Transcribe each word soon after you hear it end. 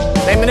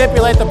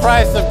manipulate the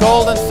price of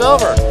gold and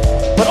silver.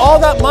 But all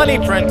that money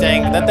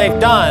printing that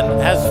they've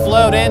done has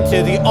flowed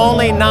into the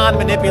only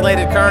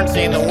non-manipulated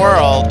currency in the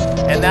world,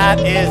 and that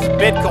is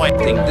Bitcoin. I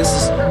think this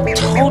is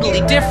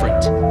totally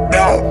different.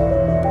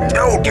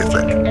 No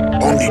different.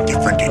 Only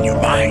different in your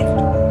mind.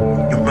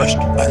 You must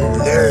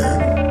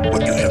unlearn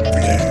what you have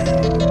learned.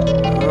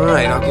 All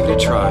right, I'll give it a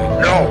try.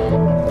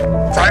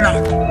 No. Try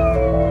not.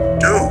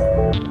 Do.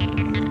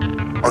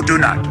 Or do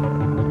not.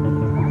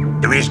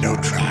 There is no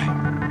try.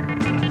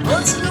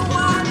 Once in a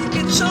while you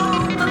get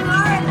shown the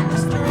light in the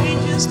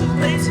strangest of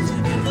places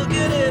if you look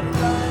at it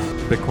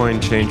right.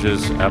 Bitcoin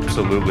changes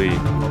absolutely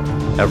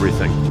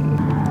everything.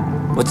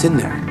 What's in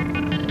there?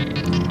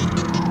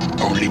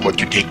 Only what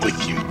you take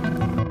with you.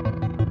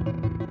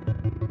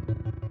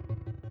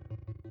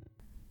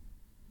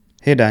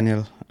 Hey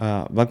Daniel,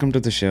 welcome to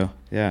the show.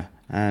 Yeah,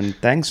 and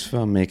thanks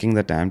for making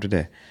the time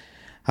today.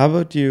 How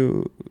about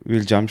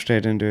we'll jump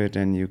straight into it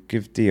and you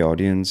give the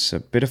audience a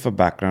bit of a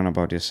background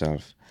about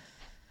yourself.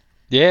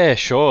 Yeah,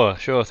 sure.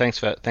 Thanks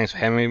for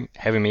having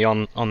me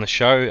on the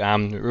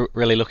show.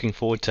 Really looking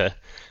forward to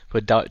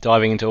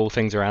diving into all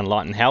things around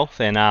light and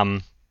health.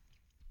 And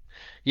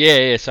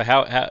yeah. So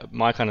how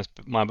my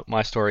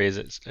story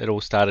is it all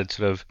started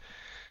sort of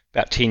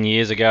about 10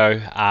 years ago.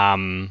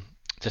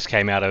 Just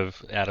came out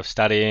of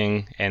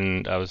studying,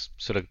 and I was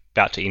sort of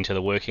about to enter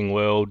the working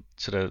world,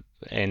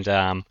 and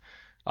I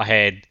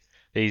had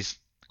these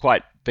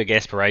quite big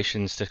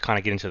aspirations to kind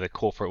of get into the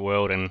corporate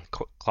world and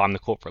climb the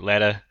corporate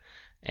ladder.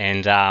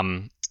 And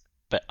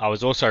but I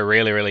was also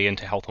really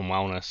into health and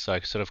wellness. So I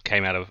sort of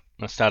came out of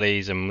my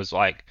studies and was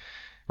like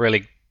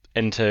really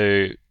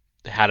into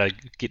how to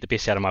get the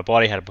best out of my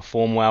body, how to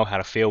perform well, how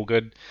to feel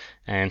good.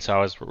 And so I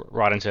was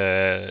right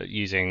into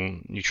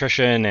using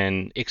nutrition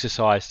and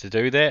exercise to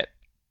do that.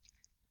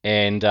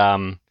 And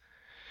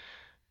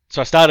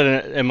so I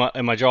started in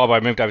my job. I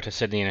moved over to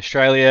Sydney in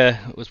Australia.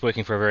 I was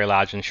working for a very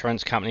large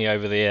insurance company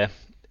over there.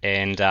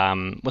 And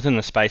within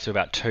the space of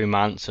about 2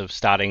 months of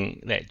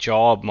starting that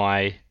job,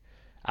 my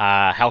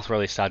health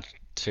really started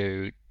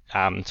to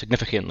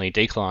significantly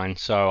decline.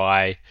 So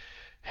I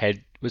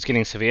was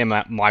getting severe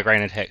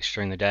migraine attacks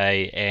during the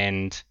day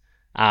and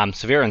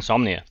severe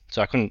insomnia.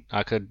 So I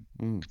could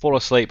fall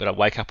asleep, but I'd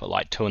wake up at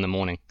like 2 in the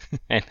morning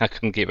and I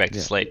couldn't get back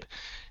to sleep.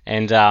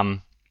 And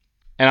I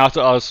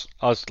thought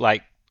I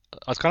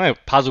was kind of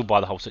puzzled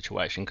by the whole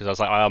situation, because I was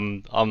like,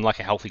 I'm like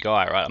a healthy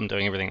guy, right? I'm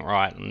doing everything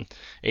right. I'm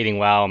eating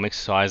well. I'm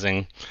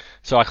exercising.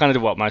 So I kind of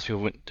did what most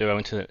people do. I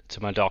went to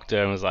my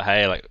doctor and was like,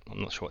 hey, like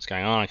I'm not sure what's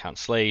going on. I can't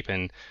sleep,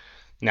 and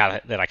now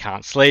that I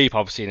can't sleep,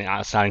 obviously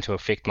it's starting to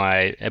affect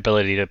my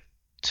ability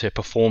to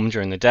perform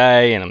during the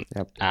day, and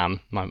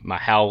my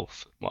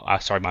health,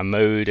 my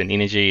mood and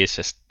energy is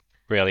just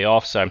really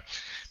off. So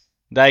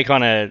they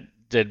kind of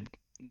did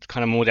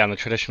more down the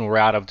traditional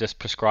route of just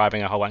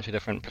prescribing a whole bunch of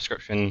different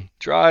prescription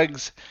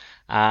drugs.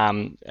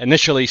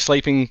 Initially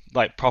sleeping,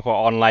 like proper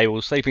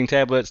on-label sleeping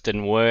tablets,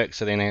 didn't work,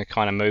 so then I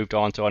kind of moved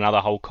on to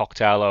another whole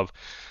cocktail of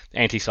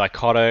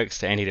antipsychotics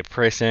to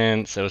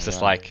antidepressants. It was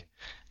just like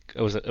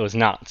it was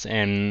nuts,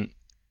 and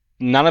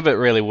none of it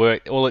really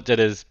worked. All it did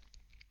is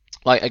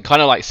like it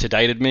kind of like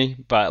sedated me,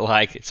 but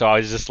like so I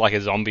was just like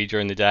a zombie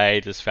during the day,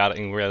 just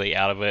feeling really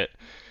out of it.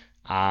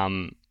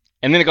 And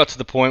then it got to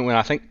the point when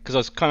I think, because I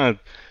was kind of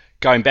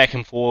going back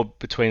and forth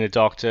between the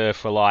doctor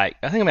for like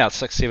I think about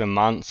 6-7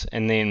 months,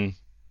 and then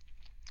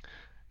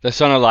they're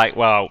sort of like,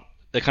 well,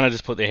 they kind of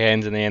just put their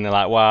hands in the air and they're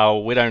like,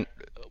 well, we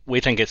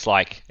think it's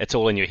like it's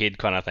all in your head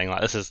kind of thing.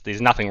 Like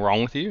there's nothing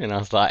wrong with you. And I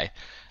was like,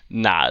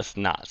 nah, it's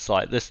nuts.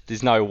 Like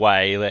there's no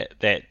way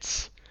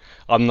that's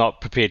I'm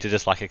not prepared to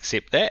just like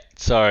accept that.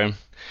 So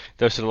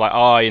they were sort of like,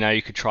 oh,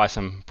 you could try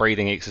some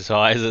breathing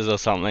exercises or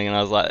something. And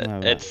I was like,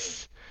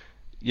 it's.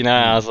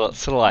 I was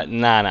sort of like,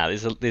 nah.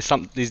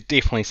 There's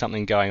definitely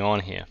something going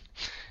on here,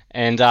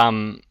 and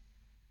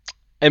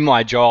in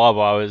my job,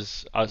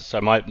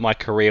 my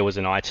career was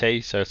in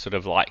IT, so sort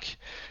of like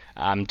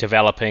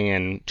developing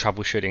and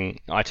troubleshooting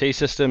IT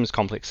systems,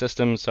 complex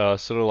systems. So I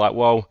was sort of like,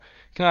 well,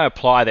 can I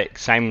apply that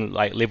same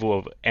like level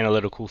of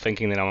analytical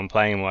thinking that I'm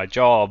applying in my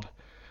job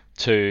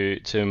to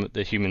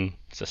the human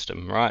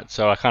system, right?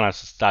 So I kind of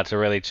started to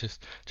really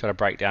just try to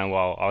break down,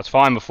 well, I was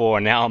fine before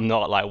and now I'm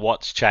not, like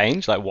what's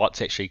changed, like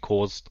what's actually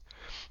caused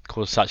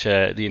such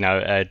a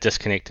a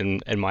disconnect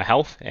in my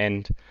health.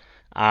 And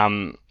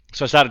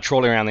so I started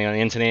trawling around on the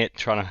internet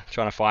trying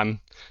to find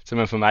some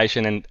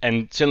information,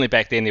 and certainly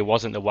back then there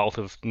wasn't the wealth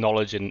of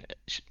knowledge and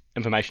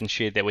information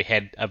shared that we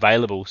had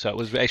available, so it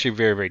was actually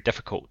very, very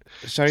difficult.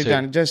 Sorry,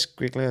 Dan, just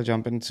quickly I'll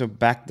jump in. So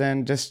back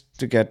then, just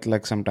to get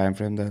like some time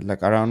frame there,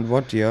 like around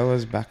what year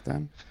was back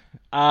then?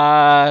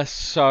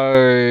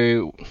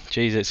 So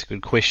geez, that's a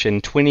good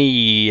question.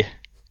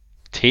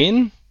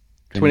 2010?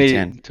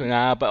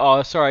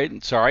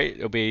 2010.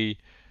 It'll be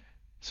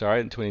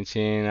in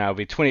 2010, it'll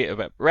be 20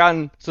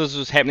 around, so this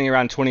was happening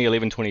around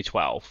 2011,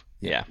 2012.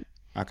 Yeah.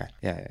 Okay.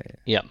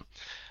 Yeah.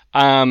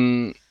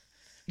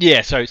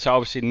 So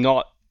obviously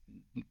not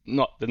a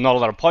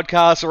lot of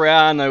podcasts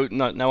around,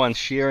 no one's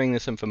sharing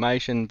this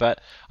information,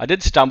 but I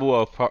did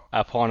stumble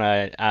upon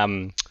a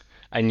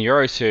a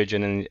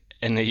neurosurgeon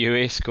in the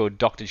US called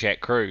Dr.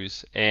 Jack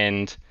Cruz,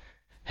 and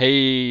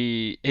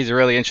he's a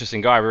really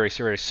interesting guy, very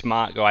very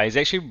smart guy. He's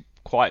actually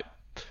quite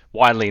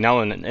widely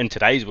known in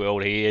today's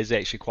world. He is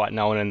actually quite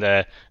known in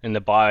the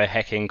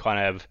biohacking kind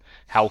of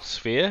health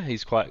sphere.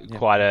 He's quite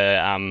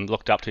a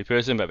looked up to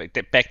person.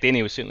 But back then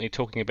he was certainly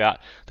talking about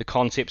the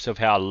concepts of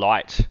how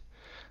light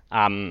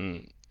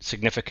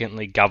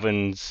significantly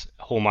governs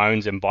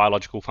hormones and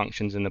biological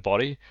functions in the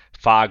body,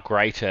 far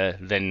greater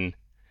than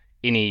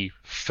any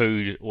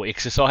food or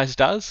exercise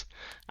does.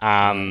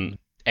 And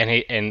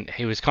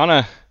he was kind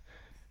of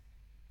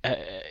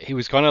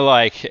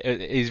like,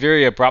 he's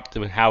very abrupt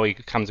with how he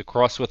comes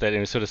across with it, and he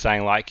was sort of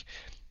saying like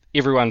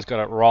everyone's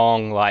got it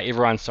wrong, like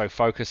everyone's so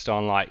focused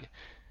on like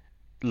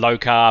low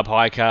carb,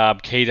 high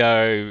carb,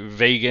 keto,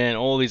 vegan,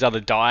 all these other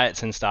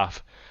diets and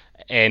stuff,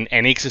 and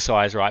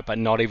exercise, right, but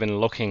not even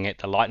looking at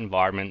the light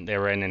environment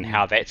they're in and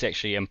how that's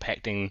actually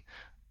impacting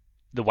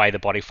the way the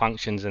body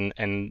functions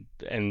and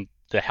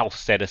the health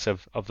status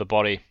of the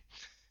body.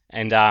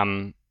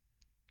 And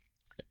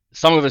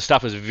some of his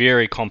stuff is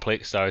very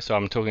complex though, so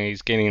I'm talking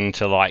he's getting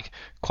into like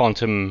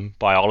quantum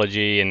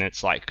biology, and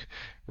it's like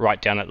right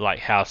down at like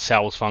how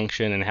cells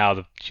function and how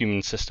the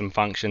human system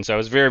functions. So it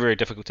was very very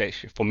difficult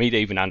for me to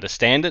even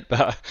understand it,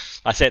 but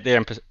I sat there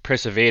and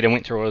persevered and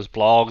went through all his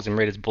blogs and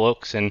read his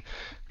books, and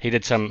he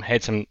had some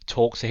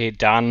talks that he had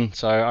done,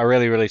 so I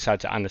really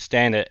started to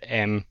understand it,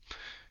 and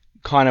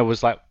kind of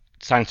was like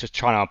starting to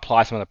try to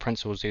apply some of the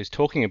principles he was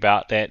talking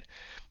about, that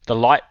the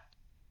light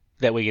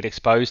that we get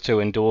exposed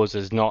to indoors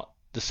is not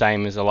the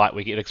same as the light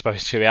we get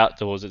exposed to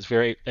outdoors.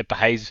 It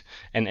behaves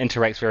and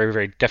interacts very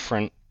very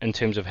different in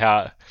terms of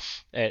how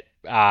it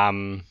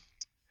governs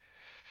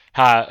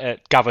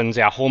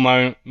our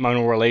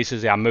hormonal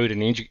releases, our mood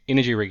and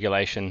energy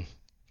regulation.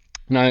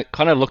 And I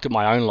kind of looked at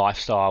my own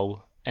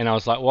lifestyle, and I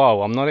was like,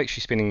 whoa, I'm not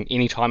actually spending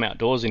any time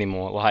outdoors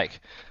anymore. Like,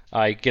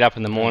 I get up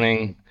in the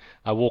morning,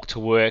 I walk to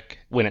work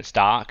when it's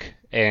dark,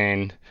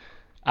 and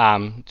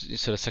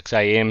sort of 6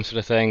 a.m. sort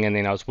of thing, and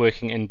then I was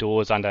working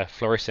indoors under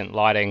fluorescent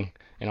lighting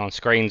and on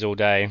screens all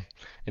day.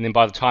 And then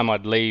by the time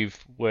I'd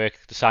leave work,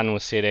 the sun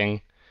was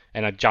setting,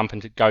 and I'd jump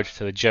and go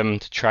to the gym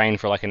to train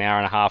for like an hour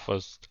and a half. I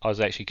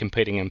was actually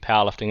competing in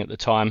powerlifting at the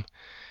time,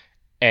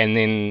 and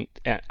then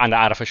under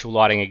artificial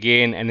lighting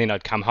again. And then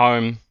I'd come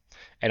home,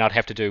 and I'd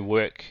have to do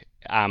work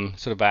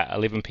sort of about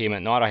 11 p.m.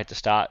 at night. I had to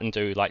start and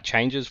do like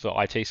changes for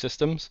IT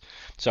systems.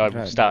 So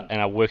I'd start and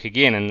I'd work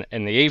again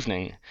in the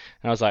evening. And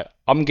I was like,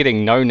 I'm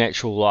getting no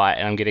natural light,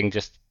 and I'm getting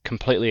just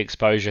completely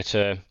exposure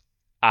to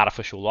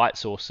artificial light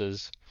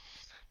sources.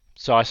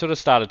 So I sort of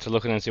started to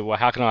look at it and say, well,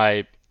 how can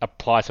I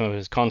apply some of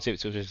his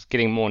concepts, which is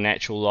getting more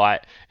natural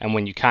light? And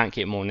when you can't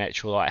get more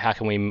natural light, how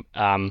can we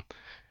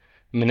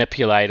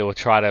manipulate or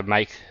try to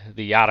make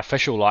the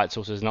artificial light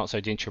sources not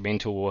so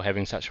detrimental or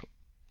having such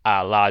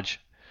large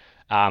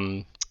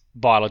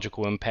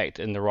biological impact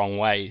in the wrong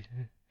way?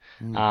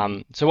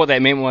 So what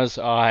that meant was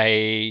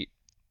I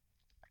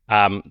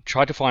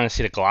tried to find a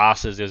set of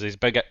glasses.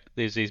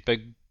 There's these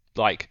big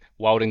like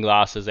welding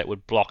glasses that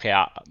would block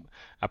out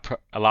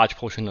a large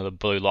portion of the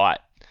blue light.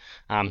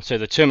 So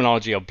the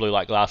terminology of blue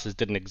light glasses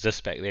didn't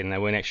exist back then. They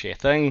weren't actually a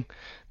thing,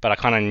 but I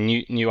kind of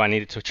knew I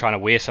needed to try to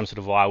wear some sort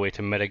of eyewear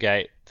to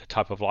mitigate the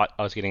type of light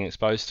I was getting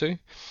exposed to.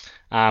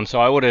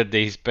 So I ordered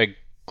these big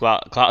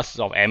glasses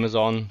off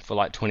Amazon for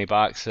like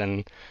 $20,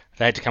 and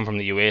they had to come from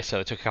the US,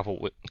 so it took a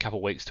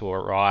couple weeks to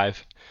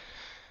arrive.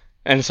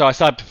 And so I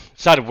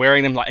started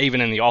wearing them, like even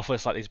in the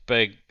office, like these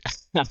big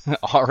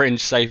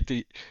orange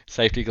safety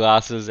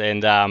glasses,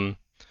 and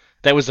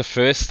that was the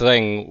first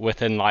thing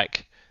within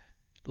like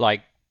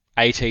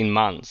 18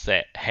 months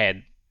that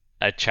had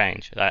a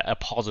change, a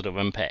positive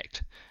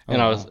impact.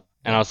 And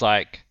I was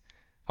like,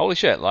 holy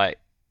shit! Like,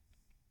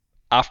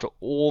 after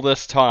all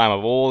this time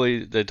of all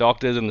the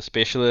doctors and the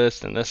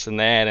specialists and this and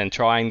that, and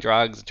trying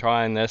drugs and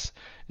trying this,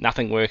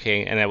 nothing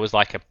working, and it was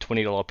like a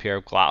 $20 pair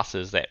of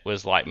glasses that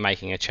was like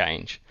making a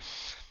change.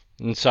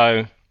 And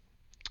so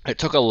it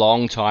took a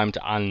long time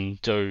to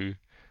undo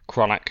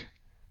chronic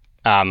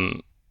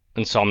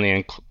insomnia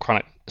and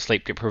chronic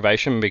sleep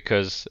deprivation,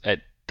 because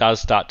it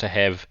does start to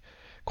have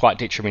quite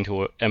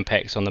detrimental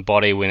impacts on the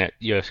body when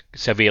you're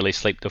severely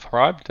sleep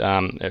deprived.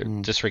 It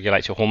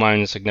dysregulates your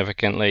hormones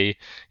significantly.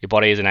 Your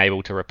body isn't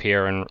able to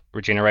repair and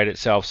regenerate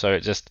itself. So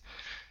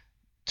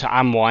to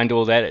unwind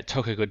all that, it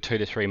took a good 2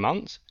 to 3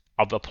 months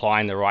of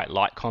applying the right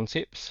light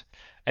concepts.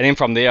 And then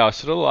from there, I was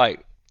sort of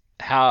like,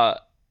 how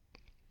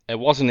it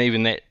wasn't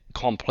even that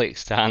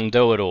complex to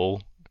undo it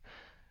all.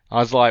 I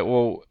was like,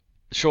 well,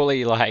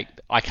 surely like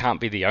I can't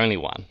be the only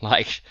one.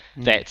 Like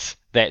that's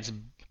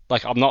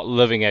like, I'm not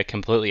living a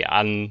completely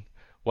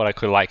what I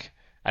could like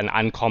an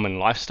uncommon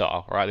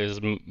lifestyle, right? There's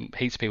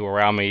heaps of people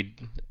around me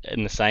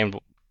in the same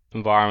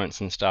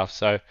environments and stuff.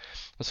 So I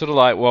was sort of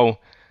like, well,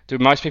 do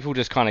most people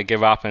just kind of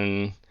give up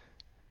and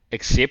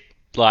accept,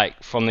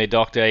 like, from their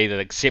doctor, either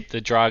accept the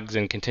drugs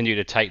and continue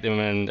to take them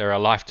and they're a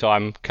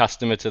lifetime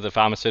customer to the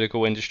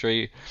pharmaceutical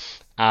industry,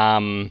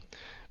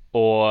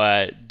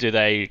 or do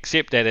they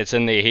accept that it's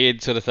in their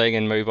head sort of thing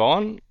and move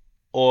on?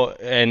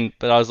 But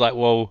I was like,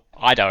 well,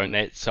 I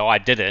don't, so I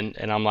didn't,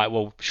 and I'm like,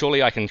 well,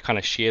 surely I can kind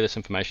of share this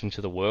information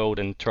to the world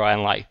and try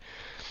and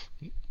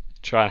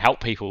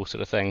help people,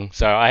 sort of thing.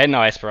 So I had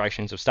no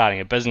aspirations of starting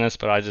a business,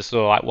 but I just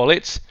thought, like, well,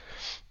 this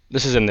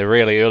is in the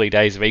really early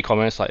days of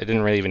e-commerce, like it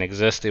didn't really even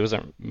exist. There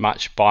wasn't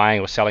much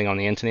buying or selling on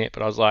the internet,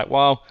 but I was like,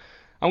 well,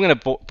 I'm going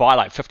to buy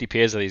like 50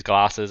 pairs of these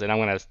glasses, and I'm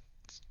going to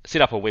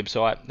set up a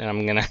website, and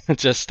I'm going to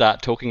just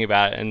start talking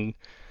about it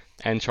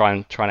and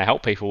trying to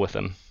help people with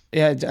them.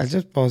 Yeah, I'll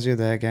just pause you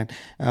there again.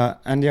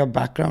 And your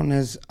background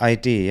is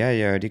IT, yeah?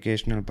 Your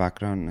educational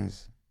background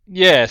is...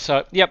 Yeah,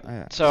 so, yep.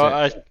 Yeah.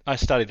 So I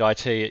studied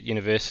IT at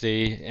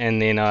university,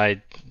 and then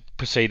I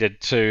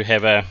proceeded to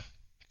have a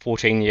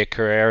 14-year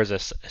career as a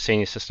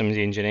senior systems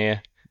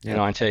engineer in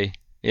IT.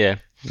 Yeah.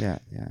 Yeah,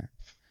 yeah.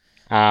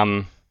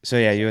 So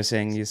yeah, you were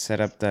saying you set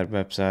up that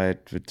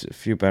website with a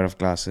few pair of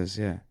glasses,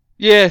 yeah.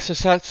 Yeah, so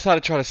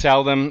started trying to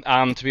sell them.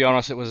 To be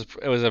honest, it was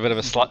a bit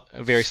of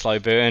a very slow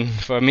burn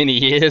for many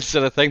years,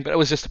 sort of thing. But it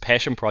was just a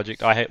passion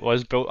project. I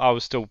was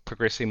still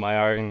progressing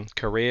my own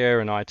career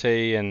in IT,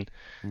 and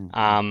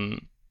I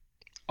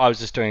was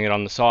just doing it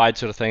on the side,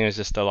 sort of thing. It was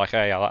just like,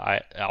 hey,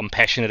 I'm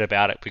passionate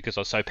about it because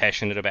I was so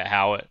passionate about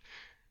how it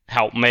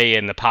helped me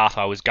in the path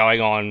I was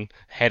going on.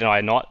 Had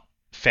I not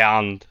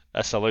found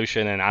a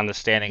solution and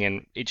understanding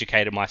and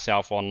educated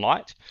myself on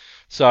light,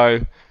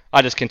 so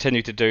I just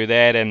continued to do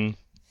that. And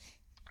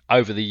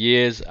over the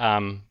years,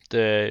 with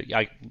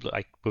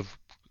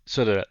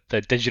sort of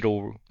the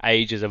digital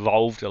age has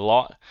evolved a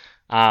lot,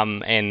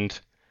 and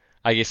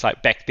I guess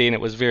like back then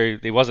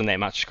there wasn't that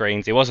much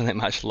screens, there wasn't that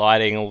much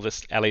lighting, all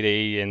this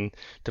LED and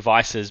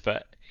devices,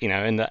 but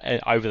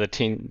over the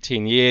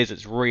 10 years,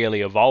 it's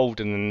really evolved,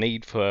 and the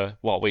need for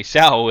what we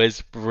sell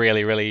is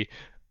really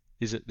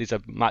there's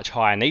a much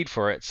higher need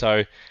for it.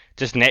 So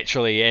just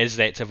naturally, as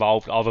that's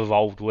evolved, I've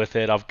evolved with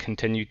it. I've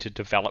continued to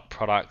develop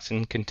products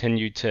and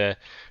continued to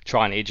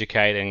try and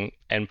educate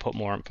and put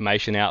more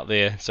information out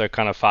there. So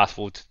kind of fast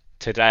forward to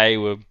today,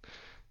 we're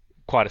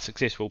quite a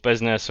successful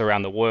business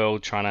around the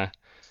world, trying to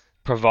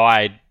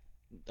provide,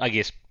 I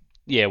guess,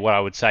 what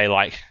I would say,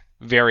 like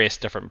various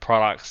different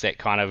products that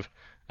kind of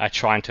are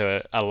trying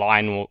to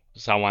align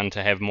someone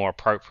to have more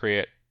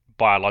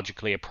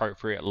biologically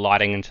appropriate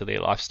lighting into their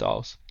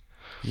lifestyles.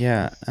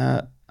 Yeah.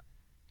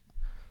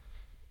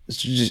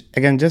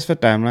 Again, just for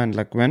timeline,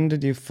 like when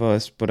did you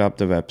first put up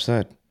the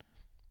website?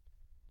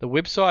 The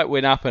website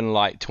went up in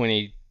like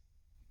would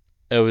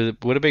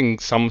have been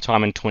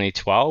sometime in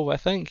 2012, I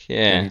think.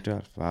 Yeah.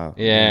 2012. Wow.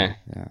 Yeah.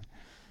 Yeah.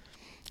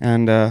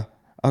 And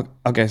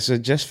okay, so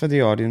just for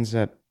the audience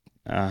that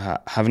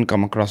haven't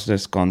come across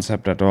this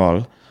concept at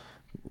all,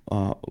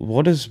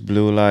 what is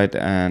blue light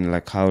and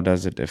like how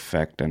does it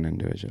affect an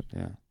individual?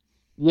 Yeah.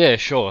 Yeah,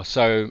 sure.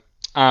 So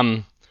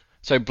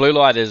blue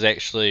light is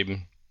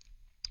actually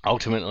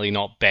ultimately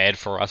not bad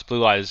for us. Blue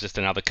light is just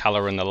another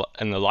color in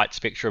the light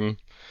spectrum.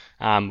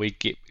 We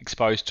get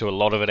exposed to a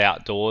lot of it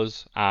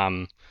outdoors,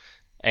 but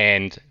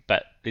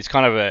there's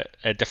kind of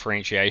a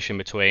differentiation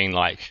between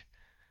like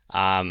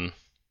I'd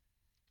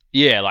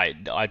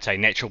say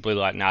natural blue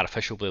light and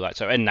artificial blue light.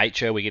 So in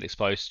nature, we get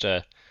exposed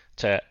to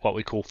what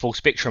we call full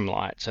spectrum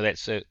light. So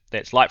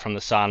that's light from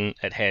the sun.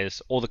 It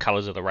has all the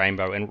colors of the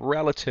rainbow in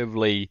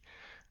relatively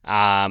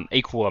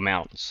equal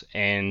amounts.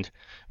 And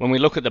when we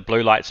look at the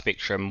blue light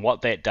spectrum,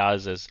 what that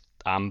does is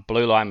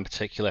blue light in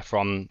particular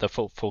from the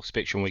full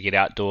spectrum we get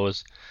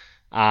outdoors,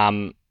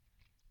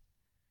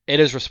 it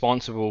is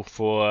responsible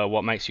for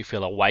what makes you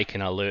feel awake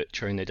and alert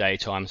during the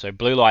daytime. So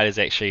blue light is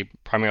actually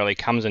primarily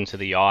comes into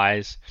the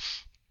eyes.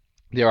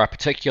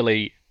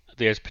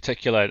 There's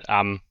particular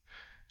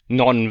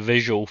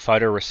non-visual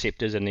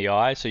photoreceptors in the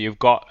eye. So you've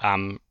got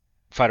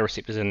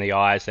photoreceptors in the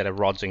eyes that are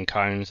rods and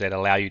cones that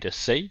allow you to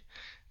see,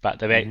 but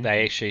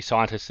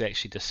scientists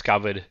actually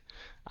discovered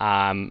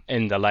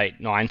in the late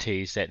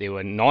 90s that there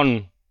were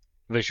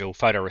non-visual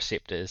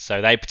photoreceptors.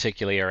 So they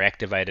particularly are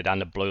activated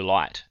under blue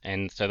light,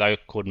 and so they're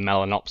called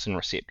melanopsin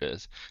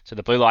receptors. So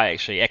the blue light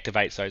actually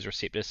activates those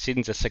receptors,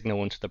 sends a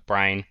signal into the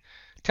brain,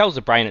 tells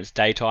the brain it's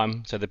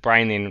daytime, so the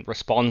brain then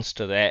responds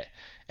to that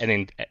and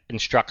then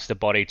instructs the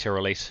body to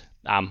release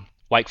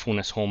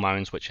wakefulness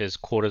hormones, which is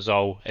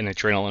cortisol and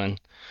adrenaline.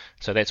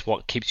 So that's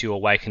what keeps you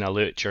awake and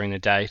alert during the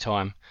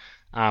daytime.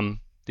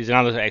 There's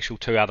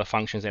two other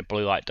functions that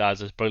blue light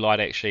does. Is blue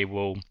light actually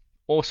will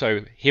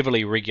also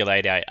heavily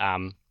regulate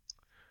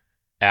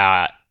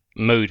our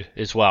mood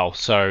as well.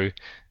 So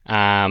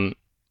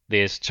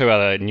there's two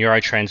other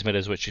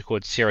neurotransmitters which are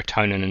called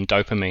serotonin and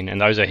dopamine,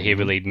 and those are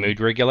heavily mood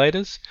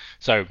regulators.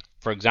 So,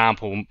 for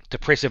example,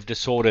 depressive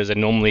disorders are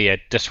normally a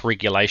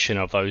dysregulation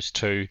of those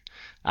two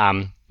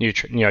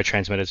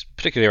neurotransmitters,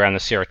 particularly around the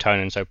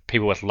serotonin. So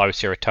people with low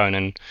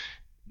serotonin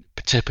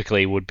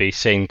typically would be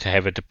seen to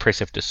have a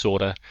depressive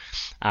disorder.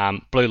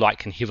 Blue light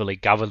can heavily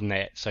govern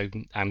that. So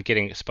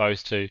getting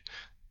exposed to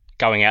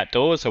going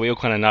outdoors. So we all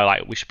kind of know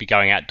like we should be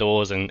going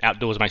outdoors, and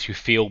outdoors makes you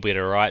feel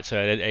better, right?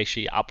 So it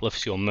actually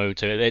uplifts your mood.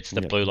 So that's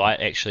the blue light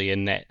actually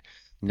in that.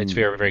 That's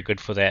very, very good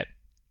for that.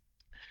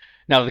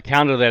 Now, the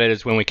counter to that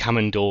is when we come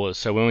indoors.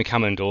 So when we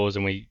come indoors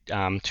and we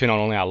turn on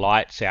all our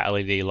lights, our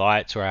LED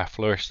lights or our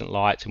fluorescent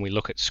lights, and we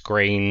look at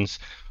screens,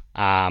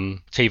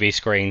 TV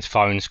screens,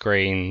 phone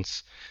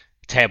screens,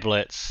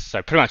 tablets,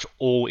 so pretty much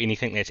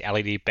anything that's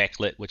LED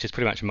backlit, which is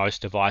pretty much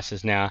most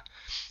devices now,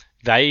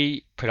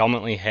 they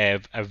predominantly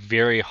have a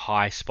very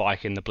high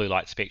spike in the blue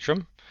light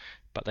spectrum,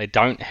 but they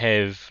don't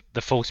have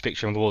the full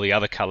spectrum of all the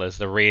other colors,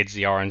 the reds,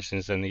 the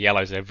oranges, and the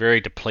yellows. They're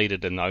very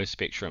depleted in those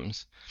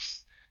spectrums.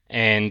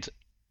 And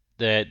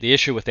the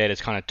issue with that is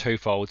kind of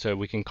twofold. So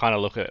we can kind of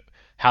look at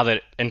how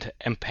that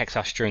impacts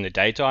us during the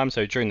daytime.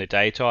 So during the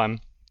daytime,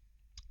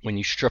 when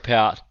you strip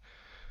out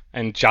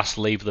and just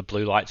leave the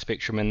blue light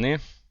spectrum in there,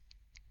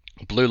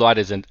 blue light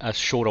is a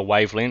shorter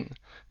wavelength,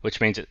 which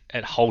means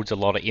it holds a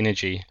lot of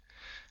energy.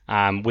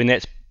 When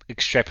that's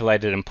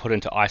extrapolated and put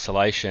into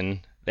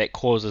isolation, that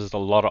causes a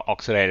lot of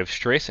oxidative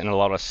stress and a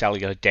lot of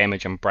cellular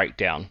damage and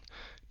breakdown,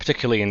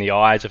 particularly in the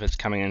eyes if it's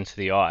coming into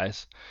the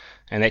eyes.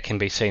 And that can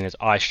be seen as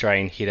eye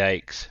strain,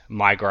 headaches,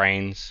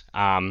 migraines,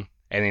 and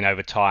then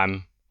over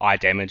time, eye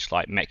damage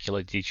like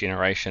macular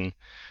degeneration.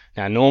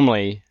 Now,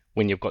 normally,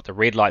 when you've got the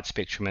red light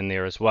spectrum in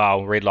there as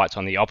well, red light's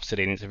on the opposite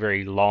end, it's a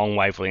very long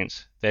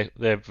wavelengths.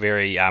 They're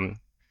very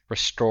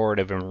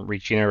restorative and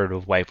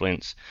regenerative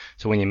wavelengths.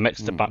 So when you mix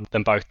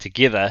them both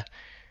together,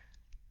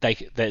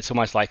 it's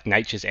almost like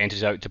nature's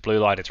antidote to blue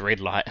light. It's red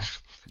light,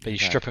 but you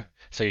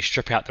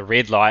strip out the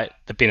red light,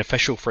 the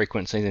beneficial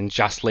frequencies, and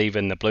just leave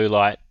in the blue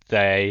light,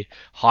 the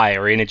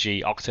higher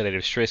energy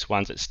oxidative stress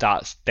ones.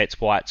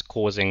 That's why it's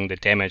causing the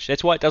damage.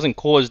 That's why it doesn't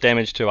cause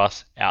damage to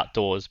us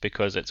outdoors,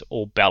 because it's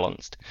all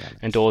balanced.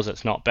 Indoors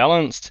it's not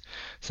balanced,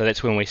 so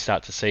that's when we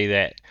start to see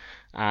that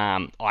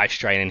eye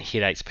strain and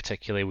headaches.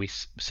 Particularly we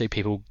see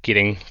people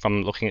getting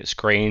from looking at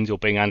screens or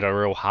being under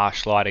real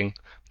harsh lighting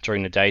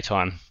during the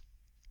daytime.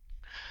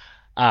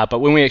 But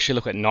when we actually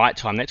look at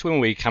nighttime, that's when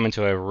we come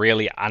into a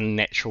really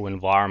unnatural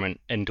environment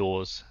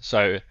indoors.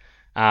 So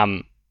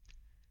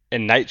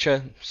in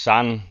nature,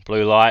 sun,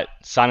 blue light.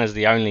 Sun is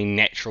the only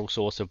natural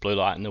source of blue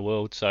light in the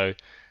world. So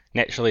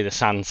naturally the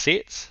sun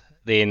sets,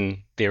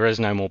 then there is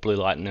no more blue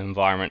light in the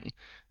environment.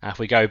 If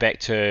we go back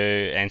to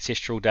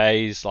ancestral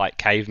days like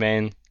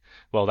caveman,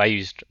 well,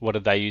 what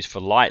did they use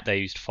for light? They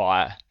used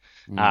fire.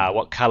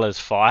 What color's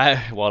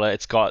fire? Well,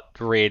 it's got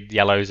red,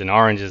 yellows, and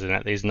oranges in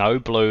it. There's no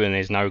blue and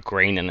there's no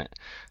green in it.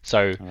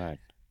 So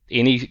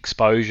any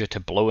exposure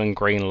to blue and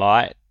green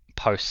light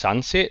post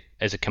sunset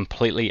is a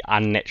completely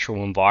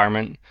unnatural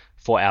environment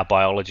for our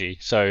biology.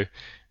 So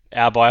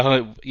our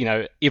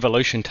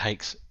evolution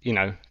takes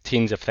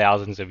tens of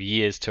thousands of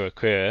years to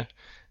occur,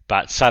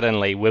 but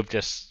suddenly we've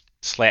just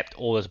slapped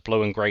all this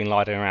blue and green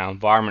light in our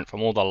environment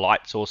from all the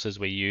light sources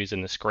we use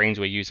and the screens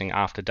we're using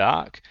after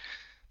dark.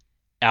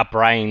 Our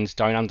brains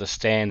don't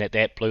understand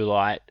that blue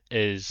light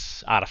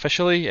is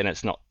artificially and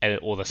it's not,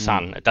 or the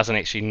sun. It doesn't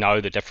actually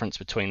know the difference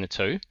between the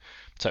two.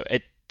 So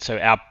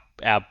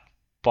our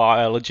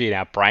biology and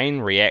our brain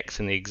reacts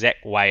in the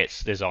exact way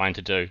it's designed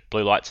to do.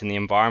 Blue lights in the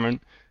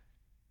environment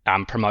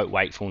promote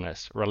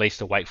wakefulness, release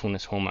the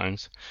wakefulness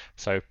hormones.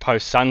 So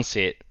post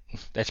sunset,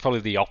 that's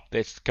probably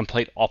that's the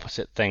complete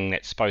opposite thing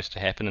that's supposed to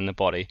happen in the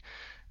body.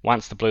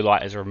 Once the blue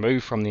light is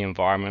removed from the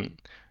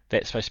environment,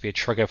 that's supposed to be a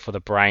trigger for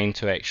the brain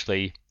to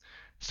actually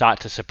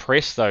start to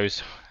suppress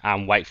those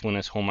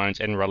wakefulness hormones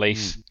and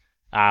release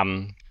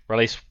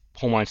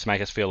hormones to make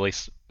us feel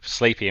less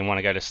sleepy and want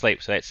to go to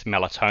sleep. So that's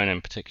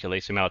melatonin particularly.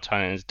 So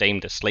melatonin is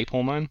deemed a sleep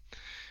hormone,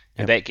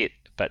 and that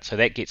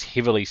gets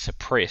heavily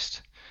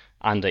suppressed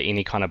under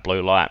any kind of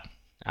blue light.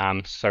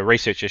 So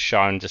research has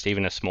shown just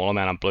even a small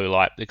amount of blue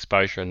light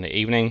exposure in the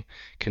evening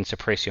can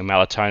suppress your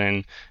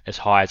melatonin as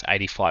high as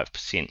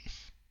 85%.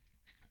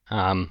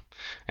 And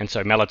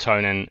so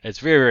melatonin is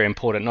very, very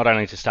important, not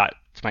only to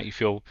make you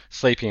feel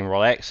sleepy and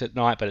relaxed at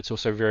night, but it's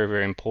also very,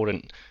 very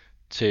important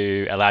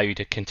to allow you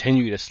to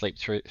continue to sleep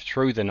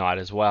through the night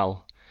as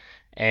well.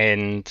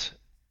 And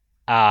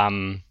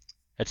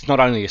it's not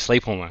only a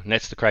sleep hormone,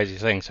 that's the crazy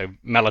thing. So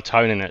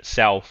melatonin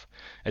itself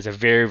is a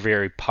very,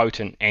 very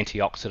potent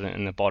antioxidant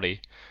in the body.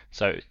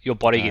 So your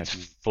body gets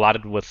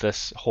flooded with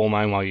this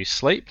hormone while you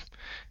sleep.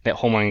 That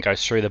hormone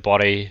goes through the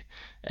body.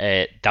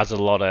 It does a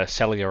lot of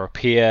cellular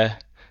repair.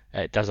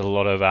 It does a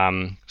lot of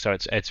so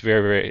it's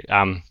very,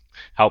 very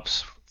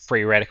helps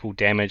free radical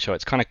damage. So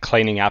it's kind of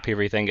cleaning up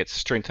everything. It's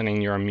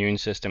strengthening your immune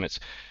system. It's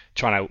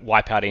trying to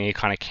wipe out any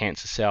kind of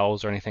cancer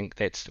cells or anything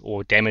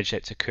or damage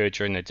that's occurred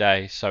during the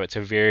day. So it's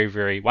a very,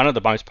 very one of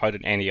the most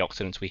potent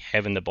antioxidants we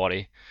have in the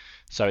body.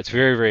 So it's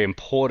very, very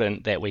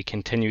important that we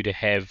continue to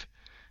have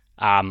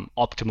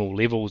optimal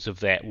levels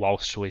of that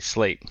whilst we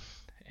sleep.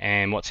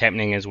 And what's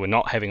happening is we're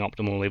not having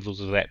optimal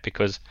levels of that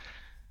because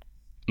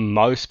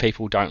most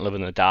people don't live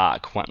in the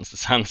dark once the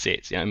sun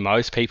sets.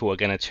 Most people are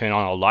going to turn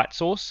on a light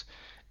source,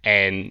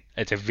 and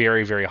it's a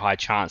very, very high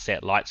chance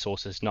that light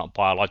source is not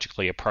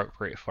biologically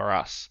appropriate for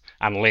us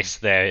unless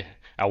they're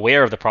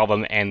aware of the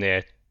problem and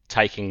they're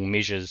taking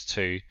measures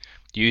to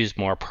use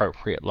more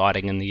appropriate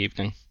lighting in the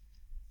evening.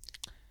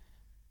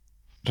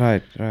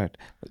 Right.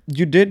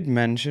 You did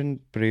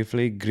mention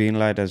briefly green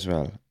light as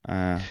well.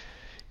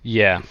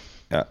 Yeah.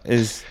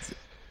 is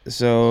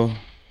so.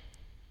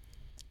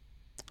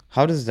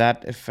 How does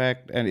that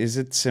affect? And is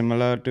it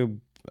similar to?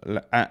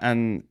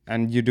 And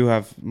you do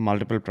have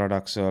multiple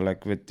products. So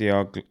like with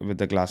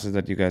the glasses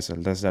that you guys sell,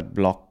 does that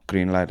block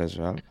green light as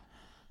well?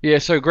 Yeah,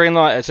 so green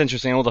light, it's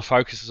interesting. All the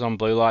focus is on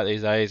blue light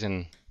these days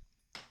and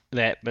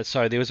that. But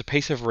so there was a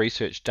piece of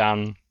research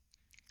done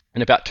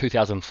in about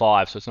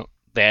 2005, so it's not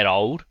that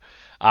old,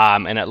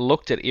 and it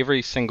looked at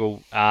every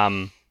single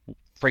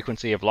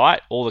frequency of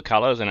light, all the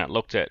colors, and it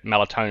looked at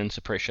melatonin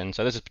suppression.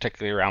 So this is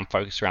particularly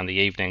focused around the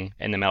evening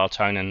and the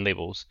melatonin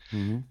levels.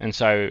 And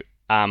so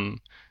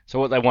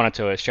what they wanted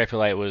to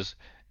extrapolate was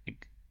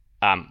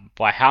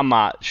by how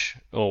much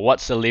or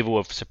what's the level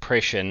of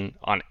suppression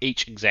on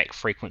each exact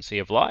frequency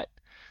of light.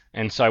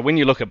 And so when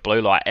you look at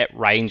blue light, it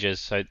ranges.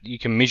 So you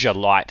can measure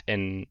light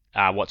in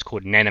what's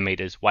called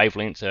nanometers.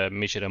 Wavelengths are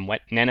measured in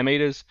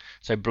nanometers.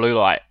 So blue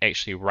light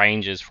actually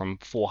ranges from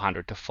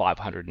 400 to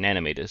 500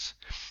 nanometers.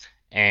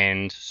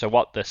 And so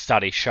what the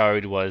study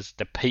showed was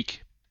the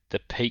peak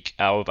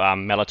of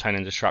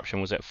melatonin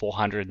disruption was at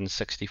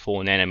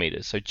 464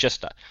 nanometers. So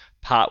just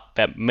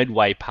about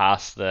midway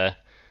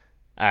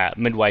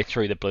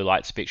through the blue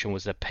light spectrum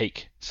was the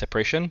peak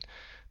suppression.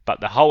 But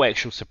the whole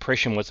actual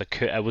suppression was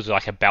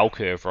like a bell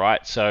curve,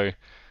 right? So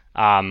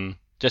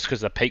just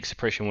because the peak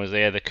suppression was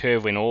there, the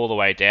curve went all the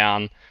way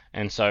down,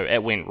 and so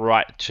it went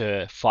right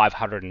to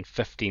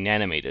 550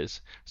 nanometers.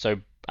 So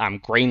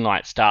green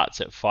light starts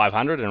at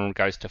 500 and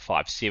goes to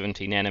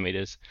 570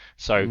 nanometers.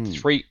 So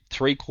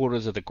three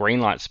quarters of the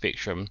green light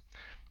spectrum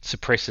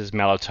suppresses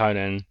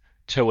melatonin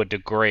to a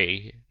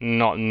degree,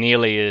 not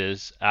nearly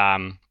as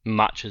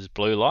much as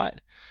blue light,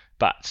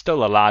 but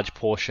still a large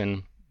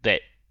portion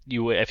that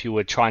if you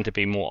were trying to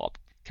be more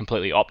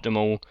completely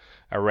optimal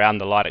around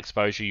the light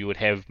exposure, you would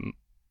have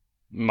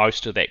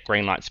most of that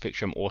green light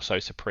spectrum also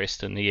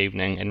suppressed in the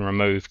evening and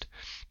removed.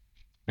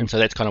 And so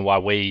that's kind of why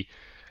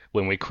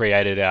when we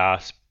created our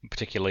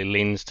particularly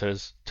lens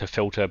to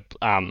filter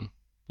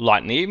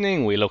light in the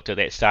evening, we looked at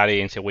that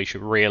study and said we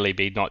should really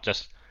be not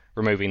just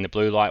removing the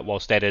blue light,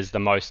 whilst that is the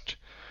most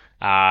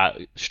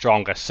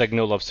stronger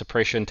signal of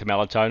suppression to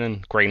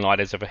melatonin. Green light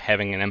is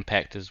having an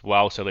impact as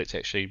well, so let's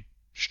actually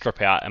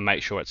strip out and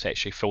make sure it's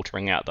actually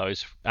filtering out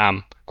those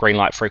green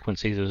light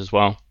frequencies as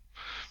well.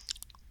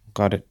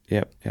 Got it.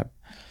 Yep.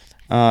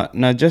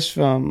 Now, just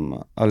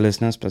from a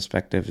listener's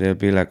perspective, they'll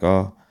be like,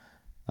 "Oh,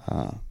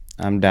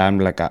 I'm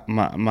damned! Like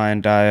my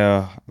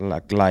entire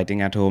like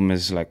lighting at home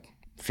is like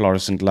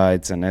fluorescent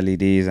lights and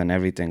LEDs and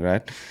everything,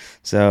 right?"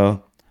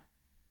 So,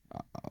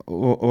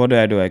 what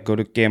do? I go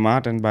to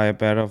Kmart and buy a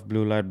pair of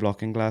blue light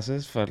blocking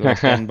glasses for like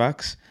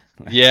 $10?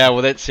 Yeah,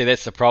 well, that's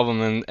the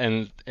problem,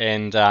 and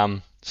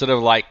sort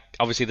of like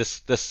obviously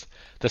this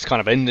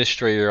kind of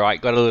industry, right,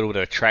 got a little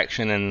bit of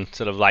traction in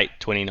sort of late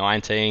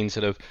 2019.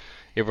 Sort of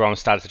everyone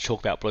started to talk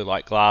about blue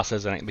light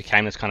glasses, and it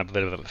became this kind of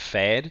bit of a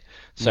fad.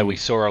 So we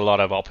saw a lot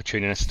of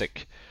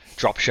opportunistic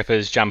drop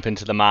shippers jump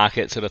into the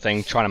market, sort of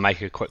thing, trying to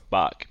make a quick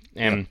buck.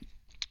 And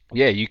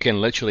yeah, you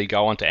can literally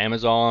go onto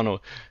Amazon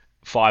or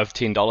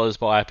 $5-10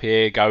 buy a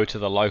pair, go to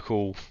the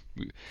local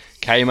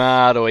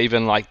Kmart or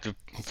even like the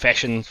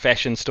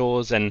fashion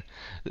stores, and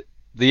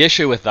the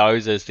issue with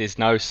those is there's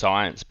no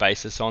science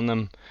basis on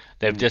them.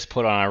 They've just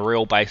put on a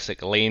real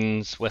basic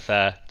lens with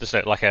a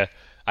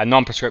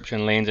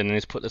non-prescription lens, and then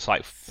just put this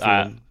like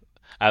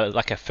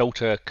a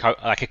filter,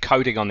 like a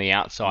coating on the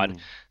outside.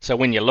 So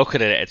when you look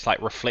at it, it's like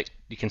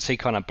you can see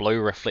kind of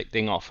blue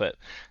reflecting off it.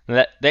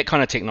 And that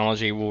kind of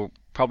technology will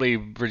probably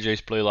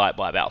reduce blue light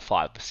by about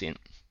 5%.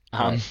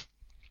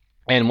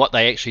 And what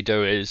they actually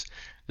do is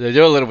they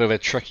do a little bit of a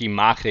tricky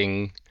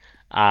marketing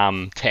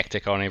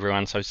tactic on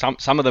everyone. So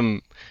some of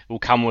them will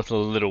come with a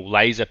little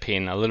laser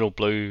pen, a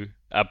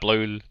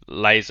blue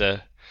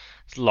laser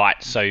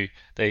light. So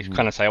they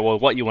kind of say, well,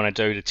 what you want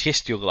to do to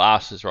test your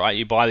glasses, right?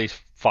 You buy these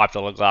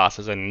 $5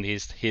 glasses, and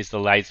here's the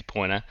laser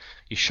pointer.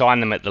 You shine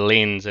them at the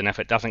lens, and if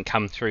it doesn't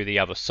come through the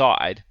other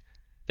side,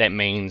 that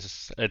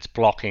means it's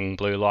blocking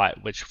blue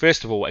light. Which,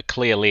 first of all, a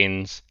clear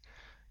lens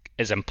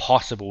is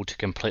impossible to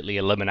completely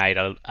eliminate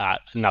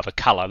another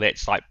color.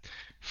 That's like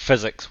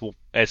physics.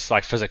 It's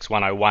like physics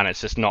 101.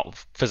 It's just not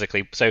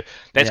physically. So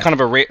that's kind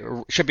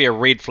of should be a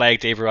red flag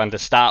to everyone to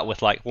start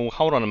with. Like, well,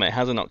 hold on a minute,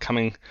 how's it not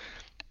coming?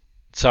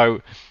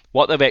 So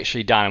what they've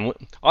actually done,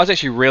 I was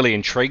actually really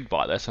intrigued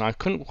by this, and I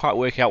couldn't quite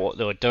work out what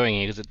they were doing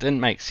here because it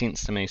didn't make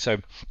sense to me. So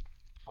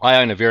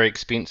I own a very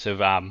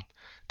expensive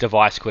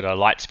device called a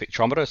light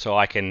spectrometer, so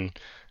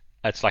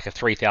it's like a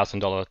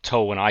 $3,000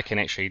 tool, and I can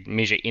actually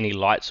measure any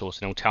light source,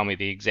 and it'll tell me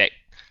the exact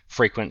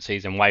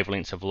frequencies and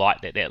wavelengths of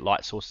light that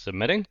light source is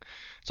emitting.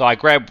 So I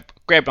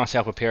grabbed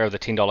myself a pair of the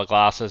 $10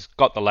 glasses,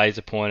 got the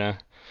laser pointer,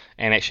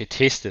 and actually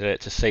tested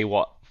it to see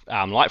what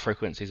light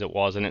frequencies it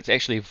was, and it's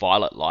actually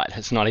violet light.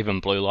 It's not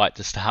even blue light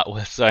to start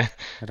with. So,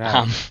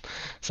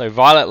 so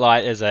violet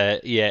light is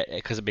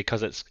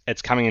because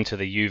it's coming into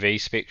the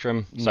UV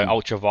spectrum. So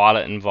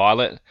ultraviolet and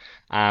violet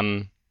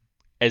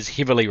is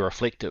heavily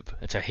reflective.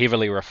 It's a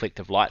heavily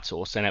reflective light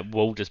source, and it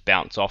will just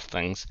bounce off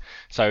things.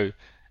 So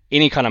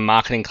any kind of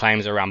marketing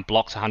claims around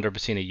blocks 100% of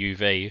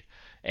UV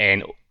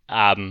and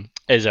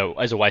is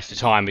a waste of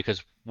time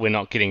because we're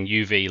not getting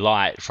UV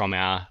light from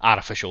our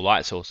artificial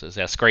light sources.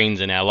 Our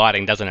screens and our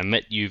lighting doesn't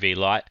emit UV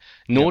light,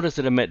 nor does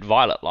it emit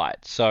violet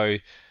light. So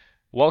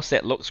whilst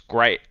that looks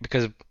great,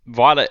 because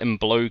violet and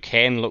blue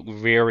can look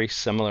very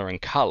similar in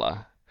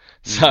color,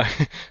 so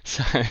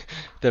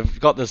they've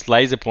got this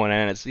laser pointer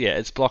and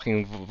it's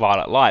blocking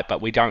violet light,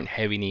 but we don't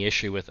have any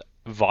issue with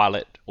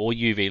violet or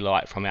UV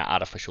light from our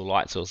artificial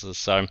light sources.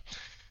 So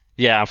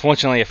yeah,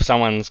 unfortunately, if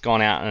someone's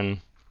gone out and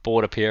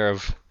bought a pair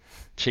of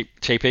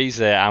cheapies,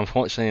 they're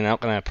unfortunately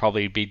not going to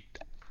probably be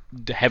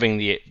having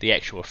the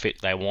actual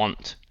effect they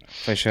want.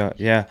 For sure,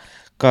 yeah.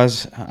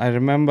 Because I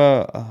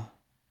remember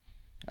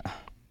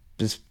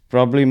this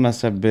probably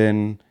must have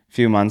been a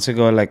few months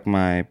ago. Like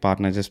my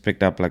partner just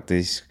picked up like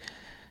these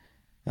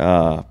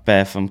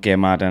pair from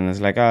Kmart, and it's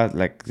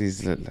like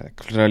these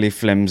like really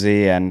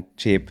flimsy and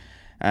cheap,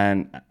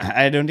 and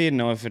I don't even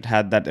know if it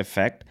had that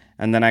effect.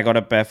 And then I got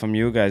a pair from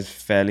you guys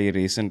fairly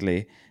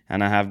recently,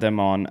 and I have them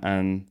on,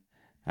 and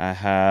I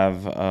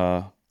have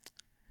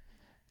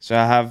so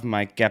I have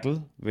my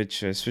kettle, which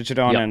switch it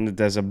on, Yep. and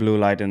there's a blue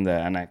light in there,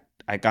 and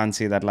I can't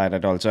see that light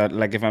at all. So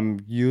like if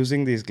I'm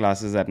using these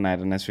glasses at night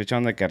and I switch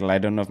on the kettle, I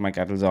don't know if my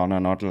kettle's on or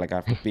not. Like I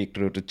have to peek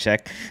through to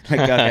check.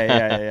 Like okay,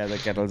 yeah, the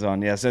kettle's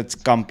on. Yeah, so it's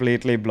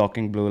completely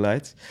blocking blue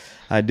lights.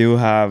 I do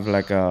have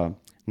like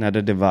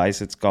another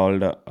device. It's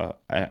called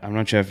I'm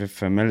not sure if you're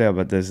familiar,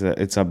 but it's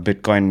a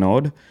Bitcoin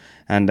node,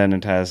 and then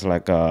it has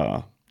like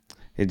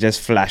it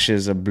just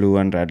flashes a blue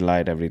and red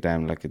light every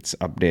time, like it's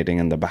updating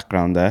in the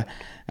background there.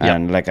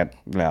 And like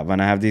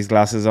when I have these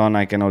glasses on,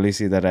 I can only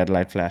see the red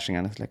light flashing,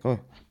 and it's like, oh,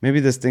 maybe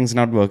this thing's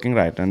not working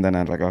right. And then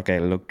I'm like, okay,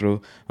 look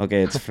through.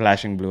 Okay, it's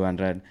flashing blue and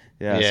red.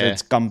 So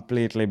it's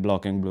completely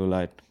blocking blue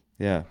light.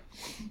 Yeah.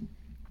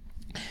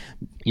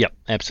 Yep,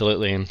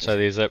 absolutely. And so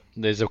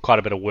there's quite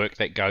a bit of work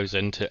that goes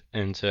into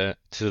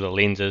the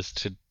lenses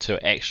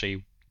to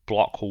actually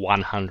block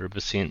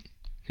 100%.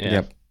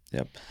 Yeah.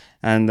 Yep.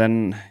 And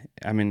then,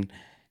 I mean,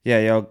 yeah,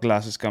 your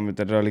glasses come with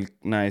a really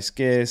nice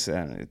case,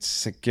 and it's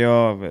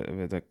secure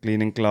with a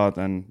cleaning cloth,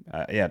 and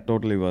yeah,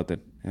 totally worth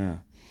it. Yeah.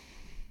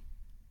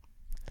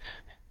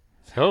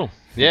 Cool.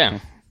 Yeah.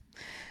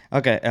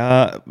 Okay.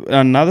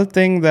 Another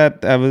thing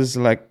that I was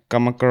like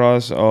come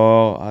across,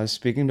 or I was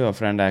speaking to a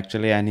friend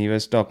actually, and he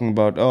was talking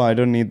about, oh, I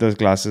don't need those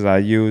glasses. I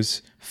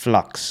use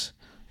Flux.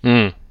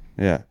 Mm.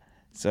 Yeah.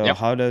 So Yep.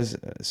 how does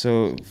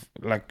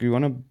like you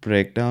want to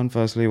break down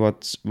firstly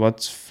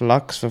what's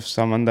Flux for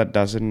someone that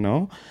doesn't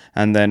know,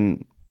 and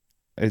then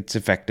its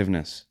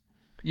effectiveness.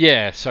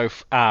 Yeah, so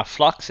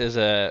Flux is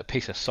a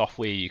piece of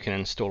software you can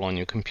install on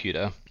your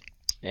computer,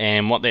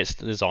 and what that's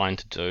designed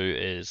to do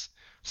is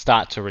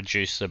start to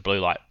reduce the blue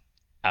light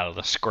out of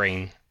the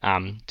screen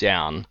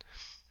down.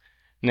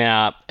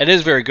 Now, it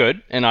is very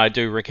good, and I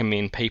do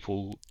recommend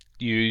people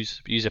use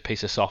a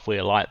piece of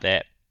software like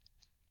that.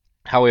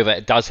 However,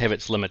 it does have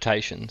its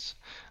limitations.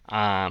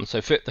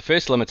 So the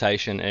first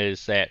limitation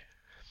is that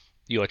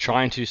you are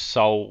trying to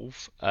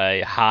solve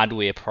a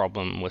hardware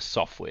problem with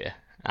software,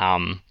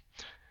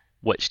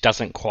 which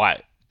doesn't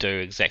quite do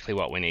exactly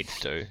what we need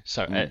to do.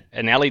 So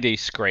an LED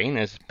screen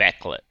is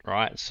backlit,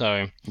 right?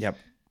 So Yep.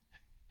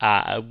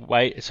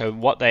 so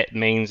what that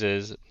means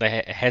is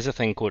it has a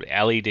thing called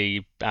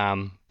LED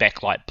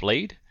backlight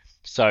bleed.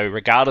 So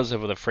regardless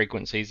of the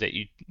frequencies that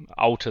you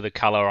alter the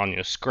color on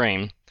your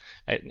screen,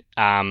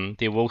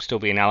 there will still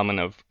be an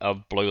element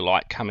of blue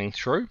light coming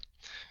through.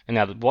 And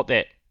now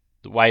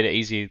the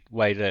easy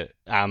way to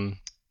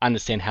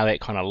understand how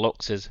that kind of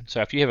looks is,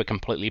 so if you have a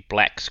completely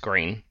black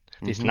screen,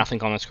 there's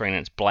nothing on the screen,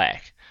 it's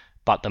black,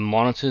 but the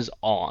monitor's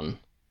on,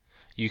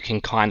 you can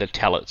kind of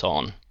tell it's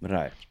on.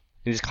 Right.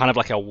 There's kind of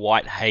like a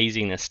white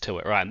haziness to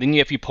it, right? Then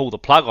if you pull the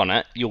plug on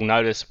it, you'll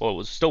notice, well, it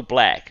was still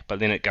black, but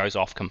then it goes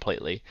off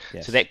completely.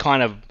 Yes. So that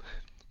kind of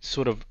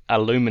sort of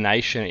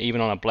illumination, even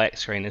on a black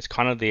screen, is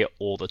kind of there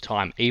all the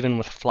time, even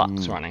with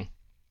Flux running.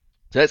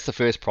 So that's the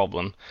first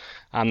problem.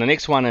 The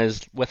next one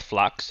is with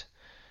Flux,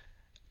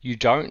 you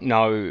don't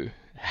know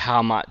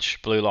how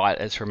much blue light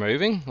it's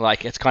removing.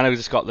 Like, it's kind of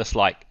just got this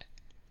like,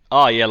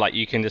 oh yeah, like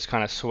you can just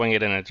kind of swing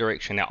it in a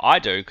direction. Now I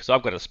do, because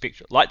I've got a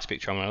light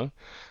spectrometer,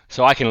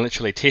 so I can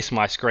literally test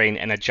my screen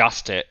and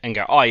adjust it and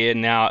go, oh yeah,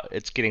 now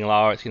it's getting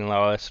lower,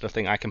 sort of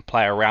thing. I can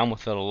play around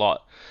with it a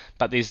lot,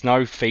 but there's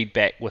no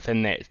feedback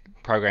within that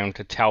program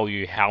to tell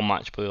you how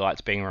much blue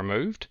light's being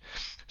removed.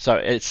 So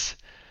it's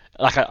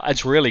like,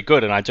 it's really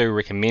good, and I do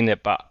recommend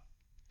it, but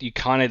you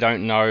kind of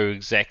don't know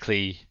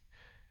exactly.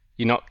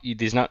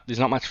 There's not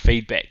much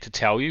feedback to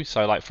tell you.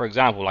 So like, for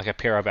example, like a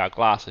pair of our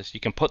glasses, you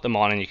can put them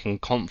on and you can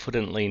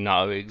confidently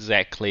know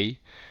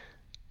exactly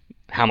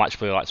how much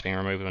blue light's being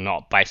removed or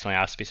not based on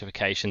our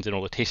specifications and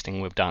all the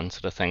testing we've done,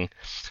 sort of thing.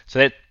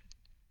 So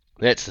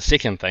that's the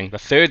second thing. The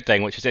third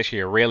thing, which is actually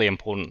a really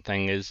important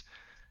thing, is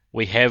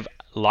we have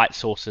light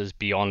sources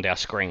beyond our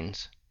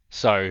screens.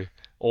 So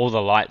all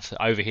the lights,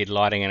 overhead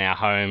lighting in our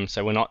home,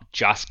 so we're not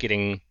just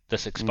getting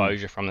this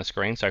exposure from the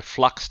screen. So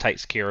Flux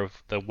takes care of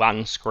the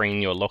one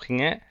screen you're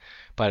looking at,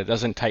 but it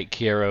doesn't take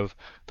care of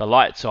the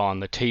lights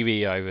on, the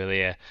TV over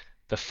there,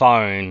 the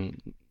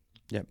phone,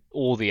 Yep.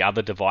 all the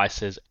other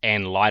devices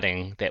and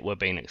lighting that we're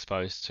being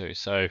exposed to.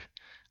 So,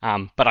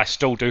 but I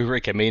still do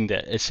recommend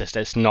it. It's just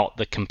it's not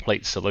the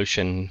complete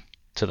solution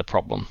to the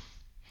problem.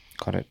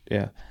 Got it.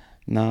 Yeah.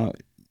 Now,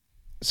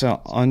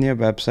 so on your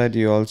website,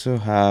 you also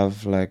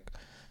have like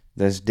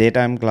there's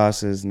daytime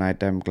classes,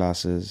 nighttime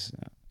classes.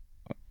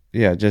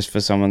 Yeah, just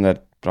for someone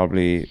that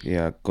probably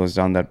goes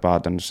down that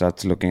path and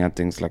starts looking at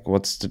things like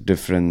what's the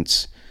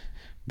difference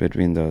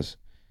between those?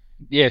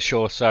 Yeah,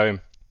 sure. So,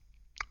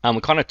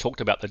 we kind of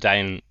talked about the day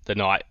and the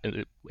night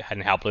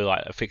and how blue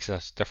light affects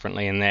us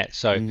differently in that.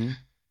 So,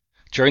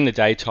 during the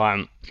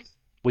daytime,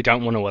 we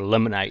don't want to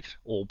eliminate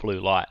all blue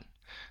light.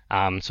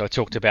 So I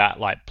talked about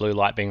like blue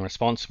light being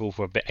responsible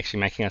for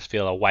actually making us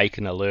feel awake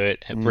and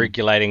alert, and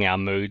regulating our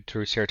mood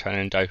through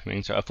serotonin and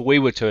dopamine. So if we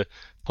were to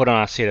put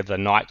on a set of the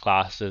night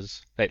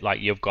glasses that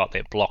like you've got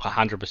that block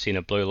 100%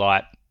 of blue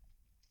light,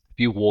 if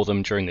you wore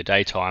them during the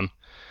daytime,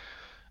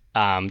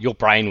 your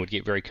brain would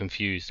get very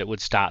confused. It would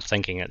start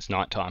thinking it's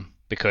nighttime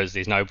because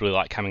there's no blue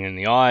light coming in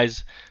the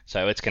eyes.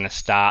 So it's going to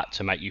start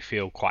to make you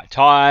feel quite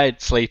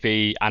tired,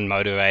 sleepy,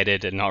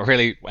 unmotivated, and not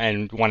really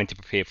and wanting to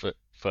prepare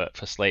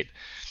for sleep.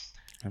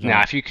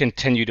 Now, if you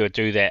continue to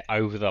do that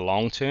over the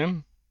long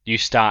term, you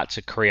start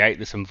to create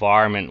this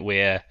environment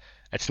where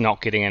it's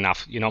not getting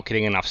enough. You're not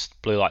getting enough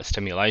blue light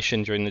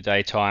stimulation during the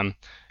daytime.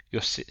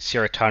 Your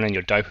serotonin,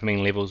 your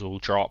dopamine levels will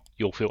drop.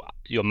 You'll feel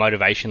your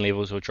motivation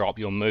levels will drop.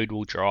 Your mood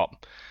will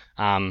drop,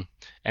 and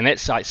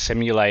that's like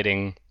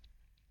simulating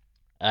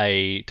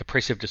a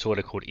depressive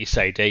disorder called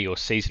SAD, or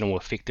seasonal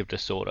affective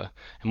disorder.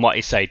 And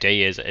what SAD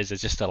is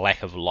just a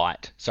lack of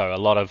light. So a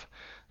lot of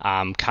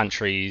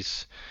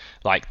countries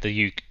like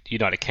the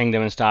United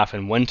Kingdom and stuff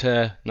in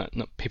winter,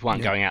 people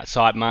aren't going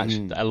outside much.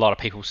 A lot of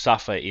people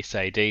suffer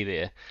SAD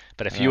there.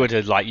 But if you were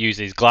to like use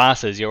these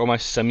glasses, you're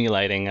almost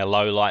simulating a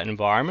low light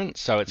environment,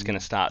 so it's going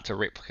to start to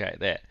replicate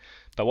that.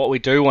 But what we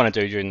do want to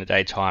do during the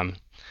daytime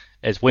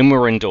is when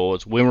we're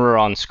indoors, when we're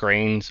on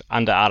screens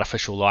under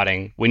artificial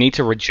lighting, we need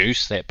to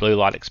reduce that blue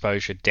light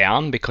exposure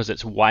down because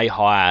it's way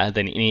higher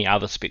than any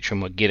other spectrum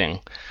we're getting.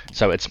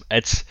 So it's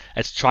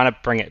trying to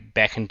bring it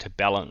back into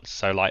balance.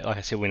 So like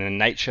I said, when in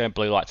nature,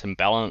 blue light's in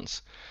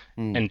balance.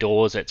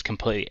 Indoors, it's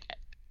completely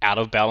out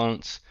of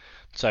balance.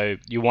 So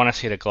you want a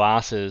set of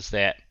glasses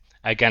that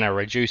are going to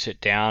reduce it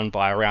down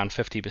by around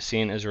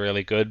 50% is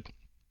really good.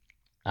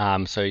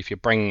 So if you're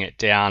bringing it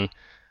down,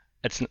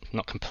 it's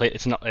not complete.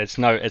 It's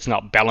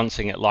not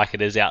balancing it like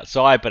it is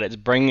outside, but it's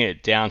bringing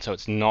it down so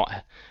it's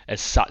not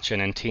as such an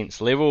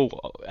intense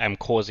level and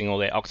causing all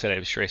that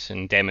oxidative stress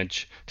and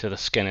damage to the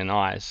skin and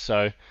eyes.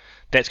 So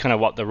that's kind of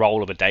what the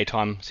role of a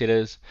daytime set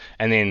is.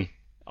 And then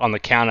on the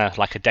counter,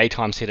 like a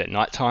daytime set at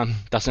nighttime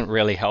doesn't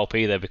really help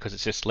either because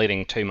it's just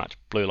letting too much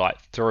blue light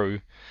through,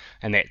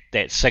 and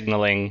that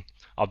signaling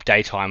of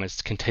daytime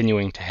is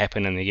continuing to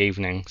happen in the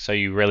evening. So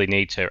you really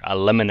need to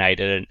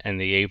eliminate it in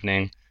the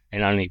evening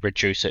and only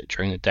reduce it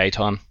during the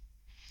daytime.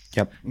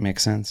 Yep,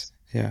 makes sense.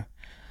 Yeah.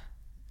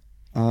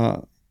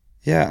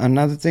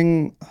 Another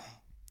thing.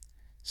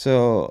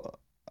 So,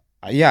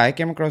 I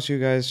came across you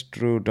guys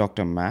through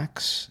Dr.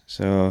 Max.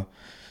 So,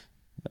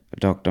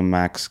 Dr.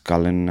 Max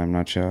Cullen, I'm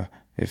not sure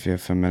if you're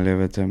familiar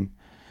with him.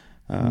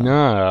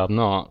 No, I'm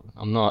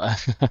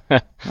not.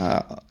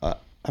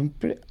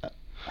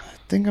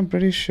 I'm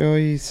pretty sure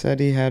he said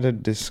he had a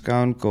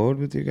discount code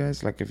with you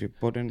guys. Like if you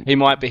put in, he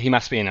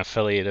must be an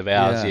affiliate of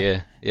ours.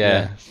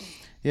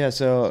 Yeah.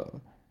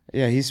 So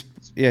he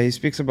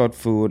speaks about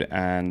food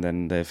and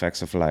then the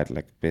effects of light,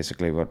 like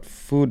basically what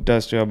food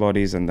does to our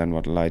bodies and then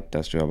what light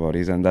does to our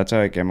bodies, and that's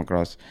how I came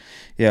across.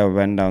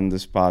 Went down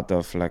this path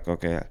of like,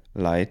 okay,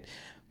 light.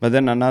 But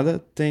then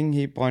another thing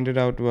he pointed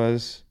out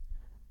was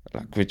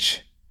like,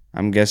 which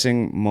I'm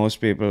guessing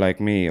most people like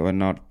me were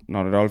not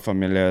at all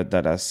familiar,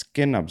 that our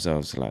skin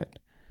absorbs light.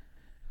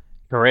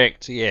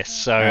 Correct. Yes.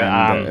 So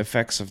and the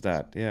effects of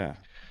that. Yeah.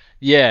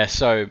 Yeah.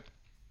 So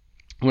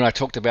when I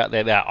talked about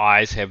that, our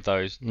eyes have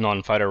those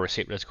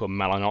non-photoreceptors called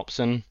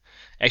melanopsin.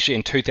 Actually,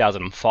 in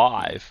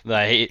 2005,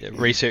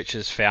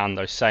 researchers found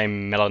those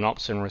same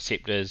melanopsin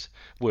receptors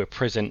were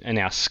present in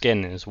our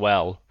skin as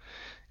well.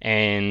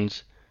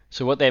 And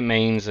so what that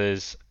means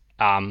is,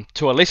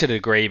 to a lesser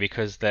degree,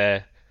 because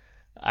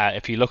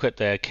if you look at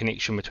the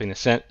connection between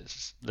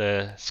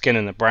the skin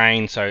and the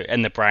brain, so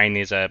in the brain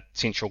there's a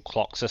central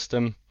clock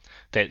system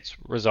that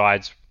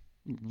resides.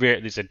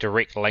 There's a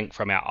direct link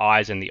from our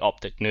eyes and the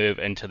optic nerve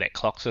into that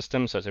clock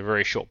system, so it's a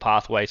very short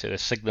pathway, so the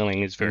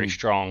signaling is very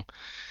strong.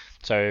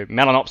 So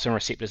melanopsin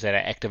receptors that are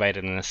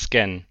activated in the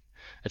skin,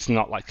 it's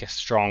not like a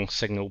strong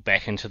signal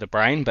back into the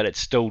brain, but it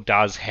still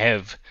does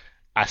have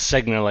a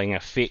signaling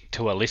effect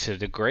to a lesser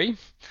degree.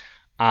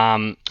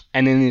 And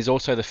then there's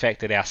also the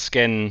fact that our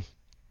skin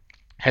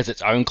has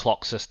its own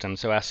clock system,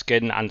 so our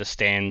skin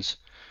understands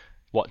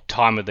what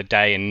time of the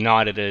day and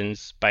night it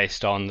is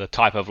based on the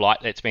type of light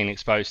that's been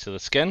exposed to the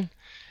skin,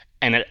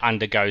 and it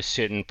undergoes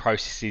certain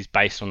processes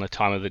based on the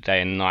time of the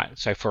day and night.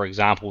 So for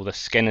example, the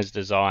skin is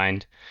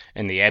designed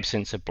in the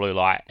absence of blue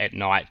light at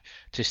night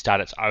to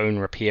start its own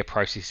repair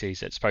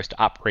processes. It's supposed to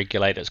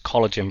upregulate its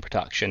collagen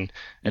production.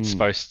 It's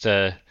supposed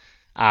to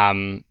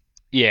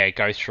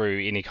go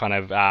through any kind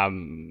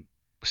of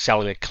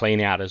cellular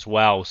clean out as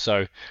well.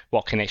 So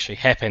what can actually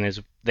happen is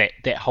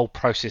that whole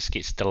process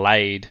gets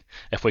delayed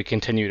if we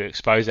continue to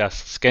expose our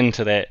skin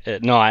to that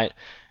at night.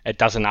 It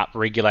doesn't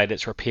upregulate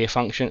its repair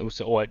function,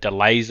 or it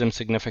delays them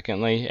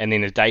significantly, and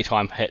then the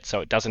daytime hits,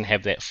 so it doesn't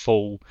have that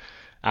full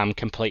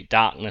complete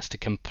darkness to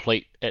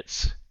complete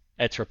its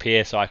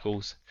repair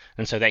cycles,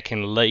 and so that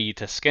can lead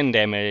to skin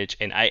damage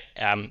and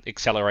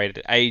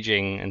accelerated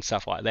aging and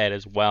stuff like that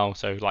as well.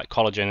 So like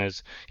collagen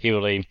is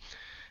heavily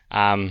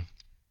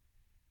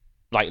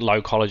like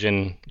low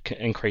collagen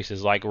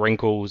increases like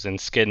wrinkles and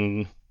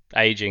skin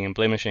aging and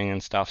blemishing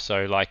and stuff.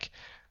 So like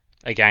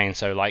again,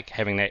 so like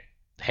having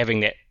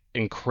that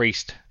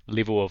increased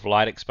level of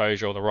light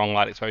exposure or the wrong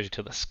light exposure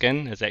to the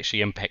skin is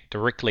actually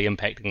directly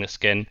impacting the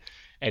skin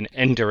and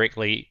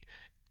indirectly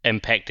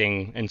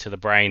impacting into the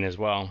brain as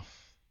well.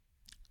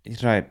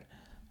 Right.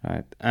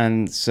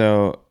 And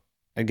so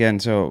again,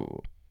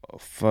 so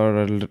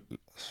for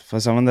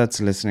someone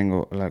that's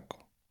listening, like,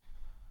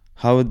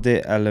 how would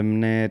they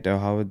eliminate, or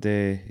how would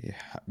they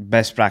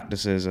best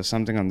practices or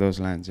something on those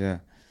lines?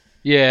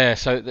 Yeah,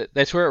 so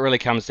that's where it really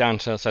comes down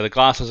to. So the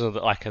glasses are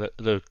like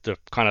the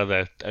kind of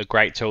a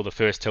great tool, the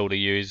first tool to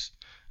use,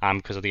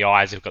 because of the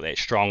eyes have got that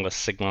stronger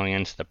signaling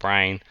into the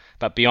brain.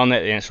 But beyond that,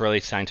 then it's really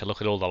starting to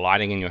look at all the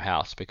lighting in your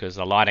house, because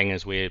the lighting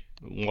is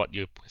what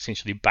you're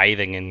essentially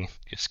bathing in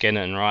your skin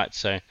in, right?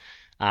 So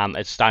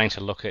it's starting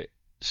to look at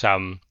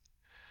some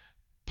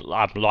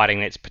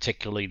lighting that's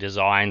particularly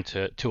designed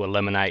to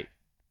eliminate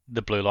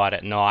the blue light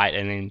at night,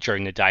 and then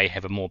during the day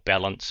have a more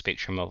balanced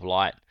spectrum of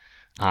light.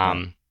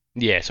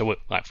 So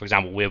like for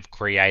example, we've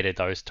created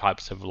those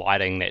types of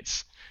lighting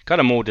that's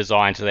got a more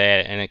design to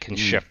that, and it can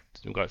shift.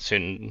 We've got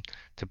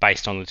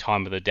based on the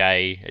time of the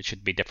day, it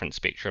should be different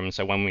spectrum.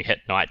 So when we hit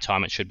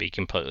nighttime, it should be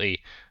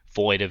completely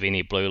void of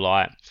any blue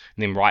light,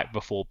 and then right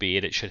before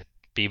bed, it should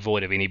be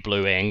void of any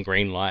blue and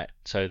green light.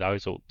 So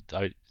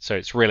so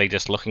it's really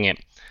just looking at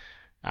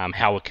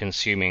how we're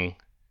consuming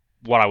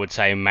what I would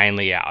say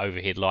mainly our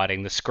overhead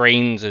lighting. The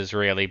screens is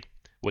really,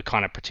 we're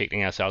kind of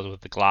protecting ourselves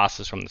with the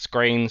glasses from the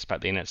screens, but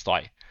then it's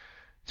like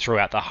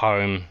throughout the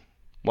home,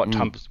 what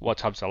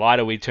types of light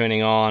are we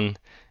turning on,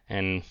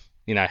 and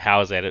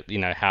how is that,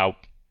 how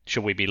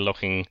should we be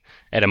looking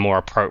at a more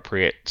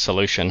appropriate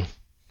solution?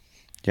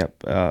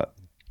 Yep.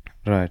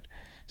 Right.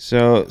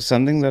 So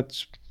something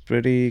that's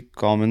pretty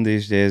common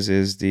these days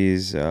is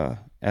these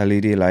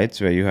LED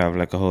lights where you have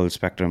like a whole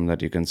spectrum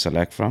that you can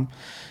select from.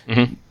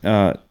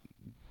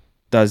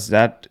 Does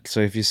that, so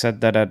if you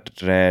set that at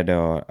red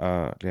or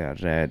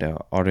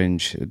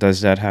orange, does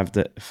that have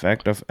the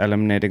effect of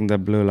eliminating the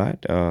blue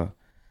light?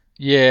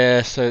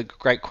 Yeah, so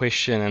great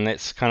question, and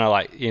that's kind of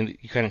like you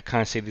can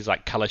kind of see these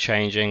like color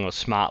changing or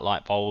smart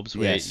light bulbs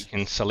where you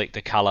can select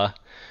a color.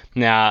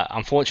 Now,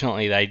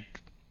 unfortunately,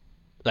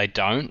 they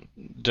don't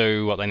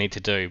do what they need to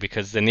do,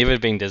 because they've never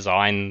been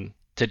designed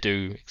to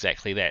do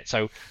exactly that.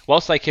 So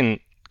whilst they can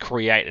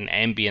create an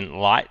ambient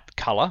light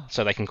color,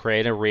 so they can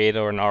create a red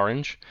or an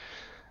orange,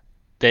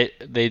 they're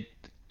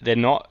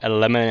not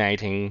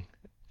eliminating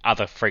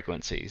other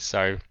frequencies.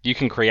 So you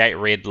can create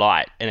red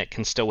light and it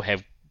can still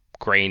have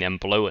green and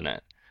blue in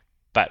it,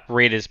 but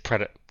red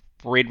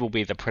will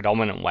be the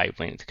predominant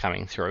wavelength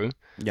coming through.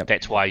 Yep.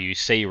 That's why you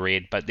see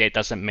red, but that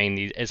doesn't mean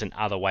there isn't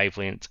other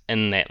wavelengths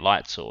in that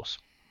light source.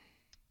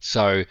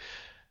 So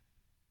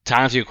to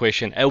answer your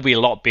question, it'll be a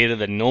lot better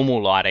than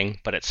normal lighting,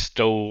 but it's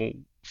still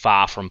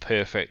far from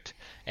perfect.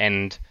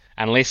 And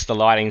unless the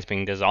lighting's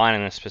being designed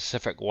in a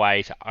specific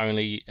way to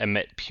only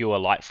emit pure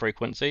light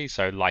frequency,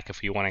 so like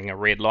if you're wanting a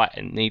red light,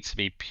 it needs to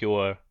be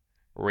pure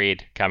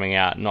red coming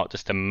out, not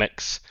just a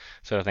mix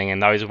sort of thing.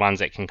 And those ones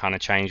that can kind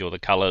of change all the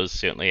colors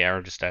certainly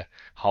are just a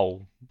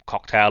whole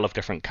cocktail of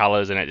different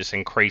colors, and it just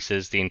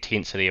increases the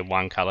intensity of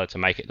one color to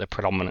make it the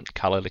predominant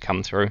color to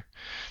come through.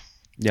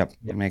 Yep,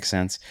 it makes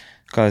sense.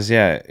 Because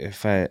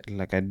if I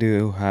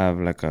do have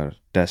like a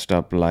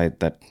desktop light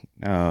that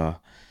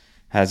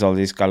has all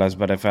these colors,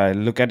 but if I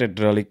look at it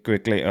really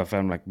quickly, if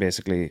I'm like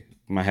basically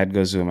my head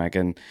goes zoom, I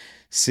can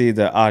see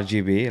the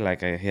RGB,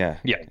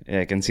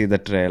 I can see the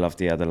trail of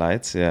the other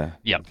lights.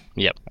 Yep.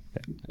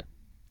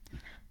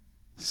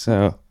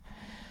 So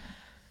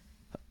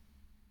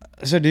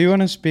do you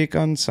want to speak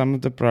on some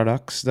of the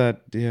products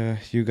that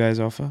you guys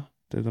offer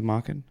to the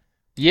market?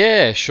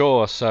 Yeah,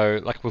 sure. So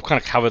like we've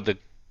kind of covered the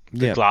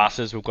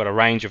glasses. We've got a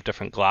range of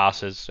different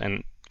glasses,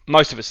 and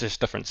most of it's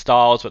just different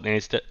styles, but then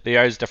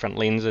there's different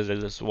lenses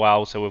as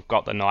well. So we've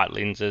got the night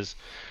lenses,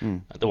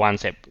 the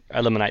ones that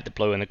eliminate the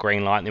blue and the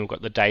green light, and then we've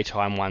got the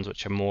daytime ones,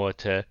 which are more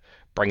to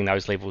bring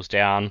those levels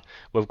down.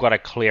 We've got a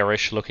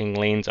clearish looking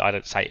lens. I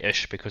don't say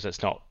ish because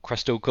it's not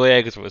crystal clear,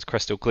 because if it was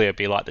crystal clear, it'd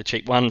be like the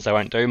cheap ones. They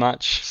won't do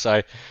much.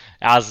 So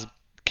ours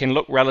can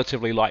look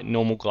relatively like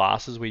normal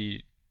glasses where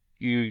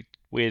you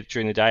wear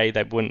during the day.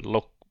 They wouldn't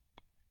look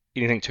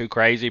anything too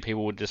crazy.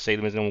 People would just see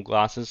them as normal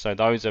glasses. So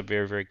those are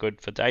very, very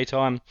good for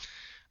daytime.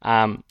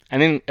 And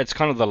then it's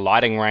kind of the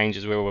lighting range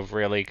is where we've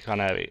really kind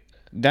of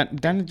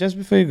Dan, just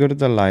before you go to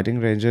the lighting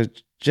ranges,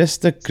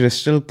 just the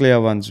crystal clear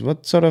ones,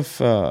 what sort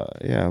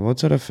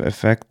of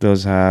effect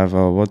those have,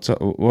 or what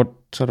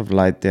sort of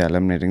light they're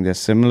eliminating? They're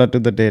similar to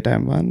the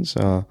daytime ones,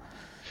 or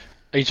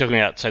Are you talking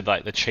about, so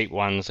like the cheap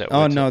ones that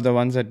oh were no, the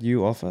ones that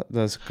you offer,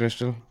 those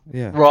crystal,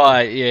 yeah,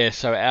 right, yeah.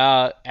 So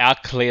our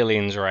clear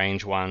lens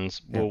range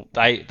ones, yeah,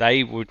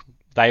 well,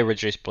 they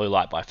reduce blue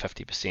light by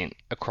 50%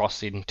 across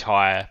the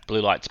entire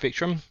blue light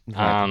spectrum.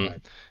 right,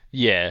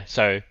 Yeah.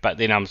 So, but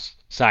then I'm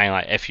saying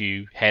like if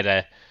you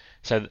had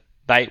so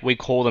we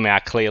call them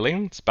our clear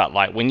lens, but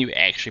like when you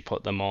actually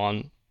put them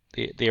on,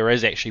 there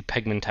is actually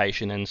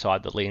pigmentation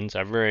inside the lens,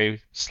 a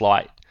very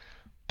slight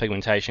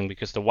pigmentation,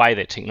 because the way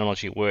that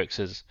technology works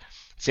is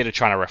instead of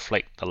trying to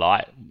reflect the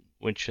light,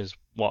 which is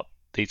what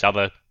these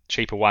other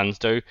cheaper ones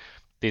do,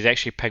 there's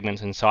actually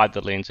pigments inside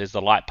the lens. As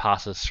the light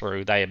passes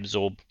through, they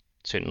absorb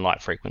certain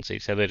light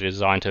frequencies. So they're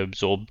designed to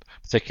absorb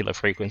particular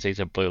frequencies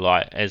of blue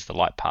light as the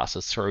light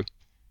passes through.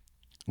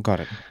 got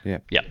it,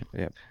 yep, Yep.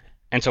 yep,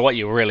 And so what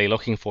you're really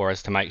looking for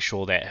is to make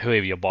sure that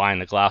whoever you're buying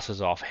the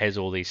glasses off has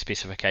all these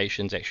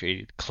specifications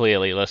actually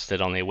clearly listed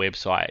on their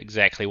website,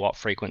 exactly what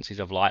frequencies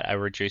of light are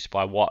reduced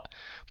by what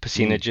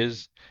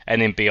percentages.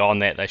 And then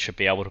beyond that, they should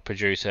be able to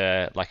produce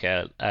a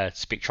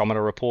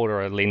spectrometer report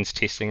or a lens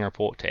testing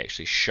report to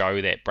actually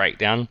show that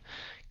breakdown.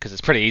 Because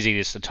it's pretty easy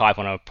just to type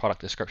on a product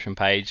description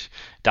page,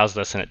 does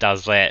this and it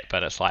does that,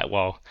 but it's like,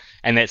 well,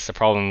 and that's the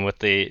problem with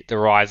the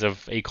rise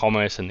of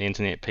e-commerce and the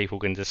internet. People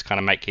can just kind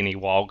of make any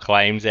wild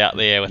claims out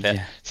there with it.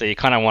 yeah, So you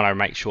kind of want to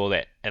make sure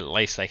that at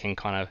least they can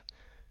kind of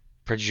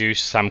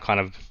produce some kind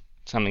of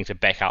something to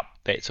back up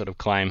that sort of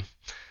claim.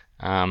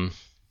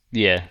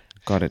 Yeah.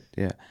 got it,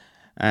 yeah.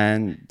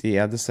 And the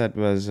other set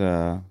was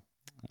your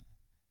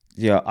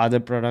other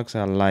products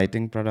are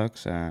lighting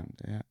products, and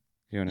yeah,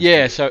 you want to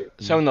Yeah, start?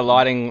 so in the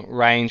lighting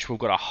range, we've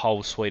got a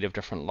whole suite of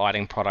different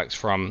lighting products,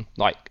 from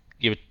like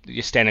your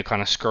standard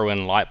kind of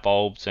screw-in light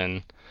bulbs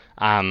and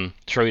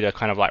through to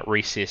kind of like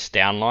recessed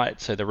downlights.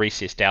 So the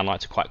recessed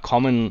downlights are quite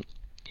commonly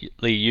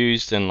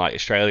used in like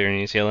Australia and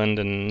New Zealand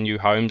and new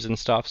homes and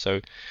stuff. So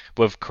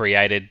we've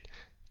created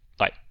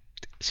like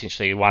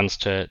essentially ones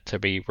to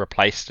be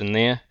replaced in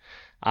there.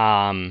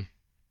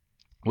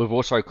 We've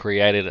also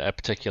created a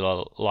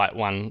particular light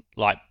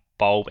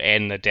bulb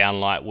and the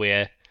downlight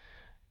where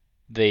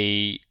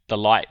the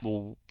light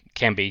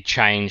can be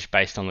changed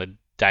based on the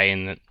day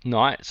and the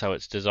night, so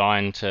it's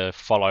designed to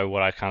follow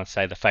what I kind of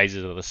say the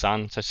phases of the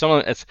sun. So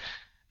it's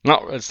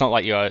not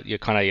like your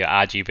kind of your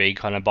RGB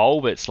kind of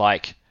bulb. It's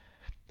like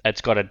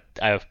it's got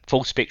a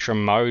full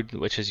spectrum mode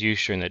which is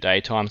used during the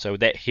daytime, so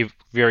that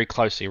very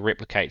closely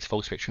replicates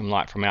full spectrum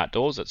light from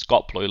outdoors. It's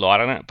got blue light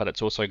in it, but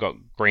it's also got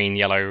green,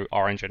 yellow,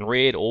 orange and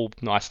red, all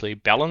nicely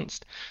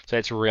balanced, so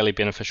it's really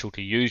beneficial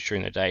to use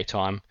during the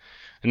daytime.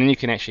 And then you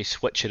can actually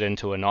switch it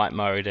into a night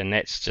mode, and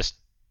that's just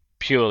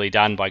purely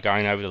done by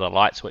going over to the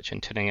light switch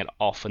and turning it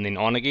off and then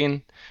on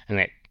again, and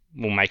that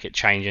will make it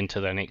change into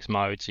the next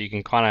mode. So you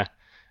can kind of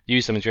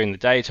use them during the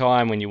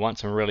daytime when you want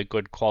some really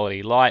good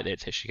quality light.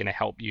 That's actually going to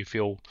help you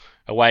feel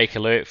awake,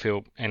 alert,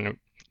 and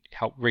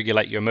help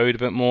regulate your mood a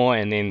bit more.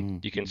 And then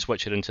you can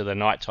switch it into the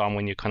nighttime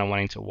when you're kind of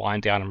wanting to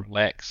wind down and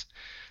relax.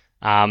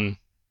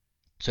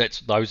 So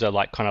those are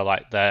like kind of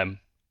like the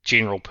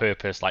general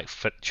purpose, like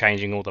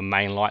changing all the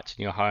main lights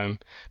in your home.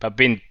 But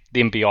then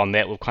beyond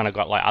that, we've kind of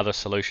got like other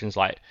solutions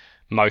like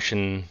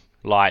motion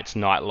lights,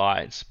 night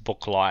lights,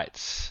 book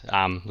lights,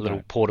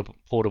 little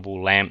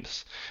portable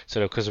lamps.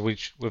 So because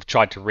we've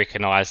tried to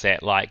recognize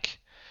that, like,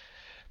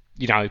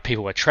 you know,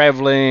 people are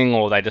traveling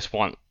or they just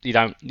want,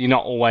 you're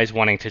not always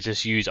wanting to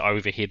just use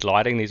overhead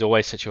lighting. There's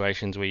always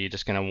situations where you're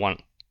just going to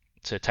want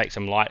to take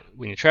some light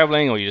when you're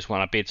traveling, or you just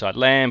want a bedside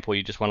lamp, or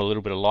you just want a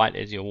little bit of light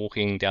as you're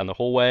walking down the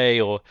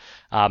hallway, or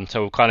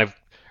so we've kind of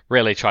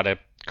really tried to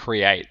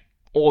create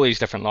all these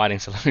different lighting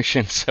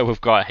solutions. So we've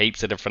got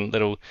heaps of different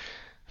little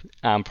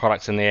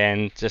products in there,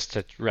 and just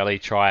to really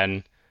try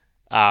and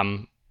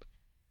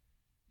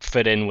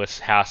fit in with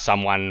how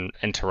someone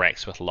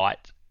interacts with light.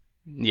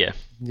 Yeah.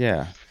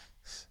 Yeah.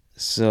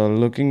 So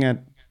looking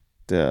at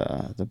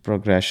the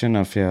progression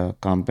of your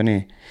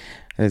company,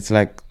 it's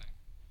like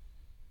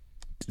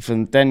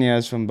from 10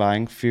 years from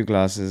buying few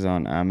glasses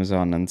on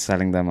Amazon and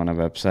selling them on a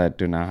website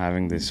to now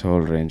having this whole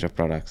range of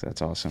products.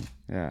 That's awesome.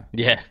 Yeah.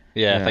 Yeah.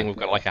 I think we've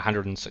got like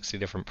 160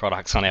 different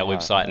products on our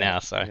website now.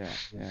 So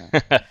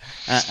yeah.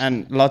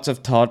 And lots of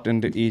thought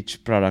into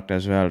each product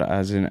as well,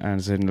 as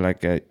in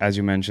like as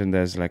you mentioned,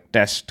 there's like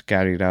tests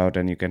carried out,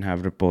 and you can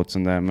have reports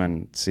on them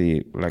and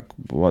see like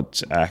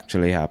what's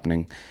actually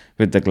happening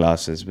with the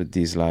glasses, with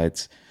these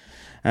lights.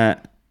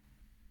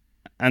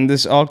 And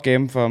this all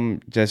came from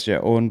just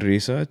your own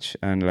research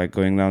and like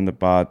going down the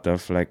path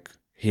of like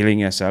healing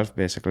yourself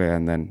basically,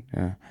 and then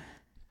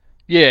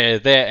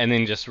that, and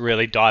then just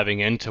really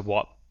diving into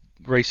what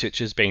research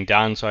is being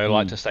done. So I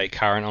like to stay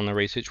current on the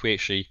research. We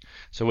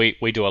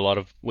do a lot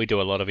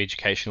of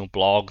educational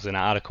blogs and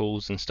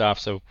articles and stuff.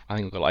 So I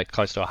think we've got like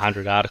close to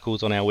 100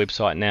 articles on our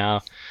website now,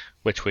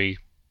 which we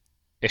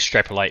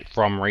extrapolate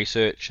from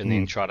research and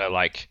then try to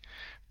like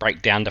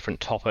break down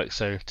different topics,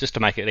 so just to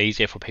make it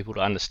easier for people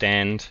to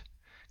understand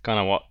kind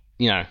of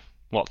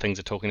what things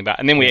are talking about.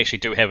 And then we actually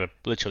do have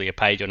literally a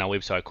page on our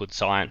website called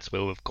Science,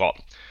 where we've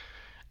got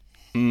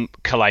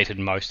collated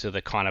most of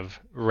the kind of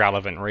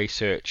relevant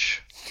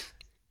research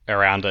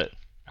around it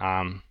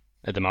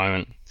at the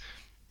moment.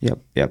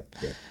 Yep.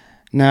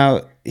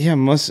 Now, yeah,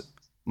 most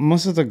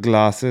of the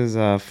glasses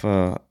are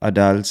for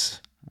adults,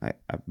 I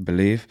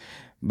believe.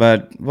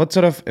 But what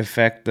sort of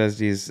effect does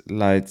these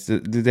lights, do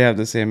they have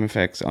the same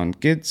effects on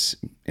kids,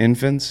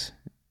 infants?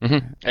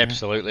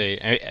 Absolutely,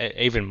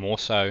 even more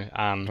so.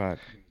 Right.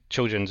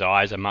 Children's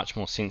eyes are much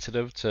more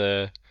sensitive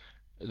to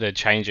the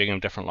changing of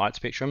different light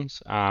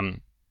spectrums,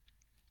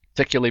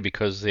 particularly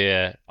because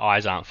their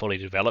eyes aren't fully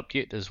developed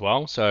yet as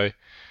well. So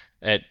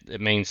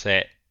it means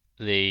that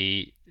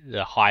the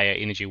higher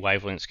energy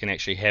wavelengths can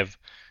actually have,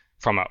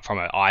 from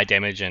an eye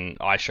damage and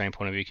eye strain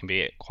point of view, can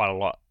be quite a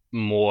lot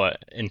more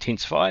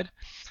intensified.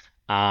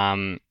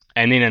 And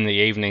then in the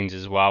evenings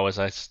as well,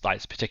 as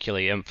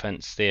particularly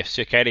infants, their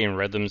circadian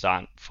rhythms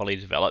aren't fully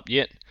developed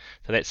yet.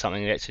 So that's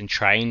something that's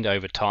entrained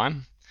over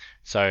time.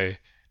 So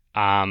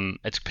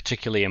it's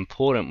particularly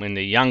important when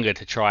they're younger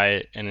to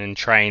try and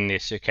entrain their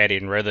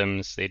circadian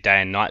rhythms, their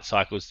day and night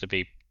cycles to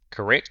be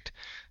correct,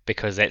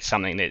 because that's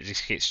something that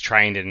just gets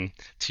trained into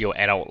your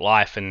adult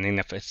life. And then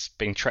if it's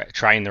been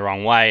trained the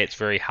wrong way, it's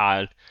very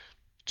hard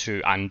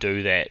to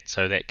undo that.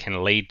 So that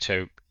can lead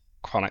to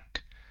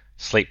chronic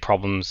sleep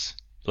problems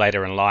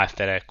later in life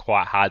that are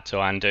quite hard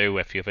to undo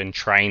if you've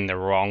entrained the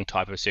wrong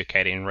type of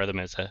circadian rhythm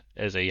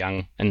as a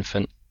young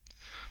infant.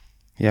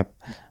 Yep.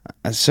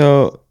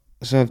 So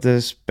if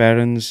there's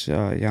parents,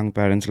 young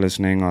parents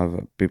listening,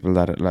 or people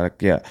that are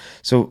like, yeah.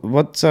 So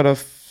what sort of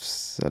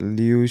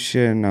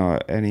solution or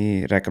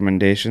any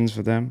recommendations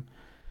for them?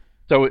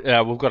 So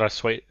we've got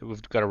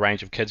a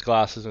range of kids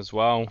glasses as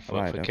well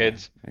for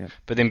kids. Yeah.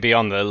 But then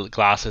beyond the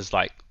glasses,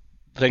 like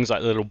things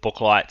like little book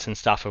lights and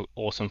stuff are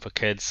awesome for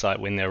kids, like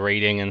when they're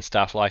reading and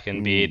stuff, like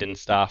in bed and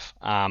stuff.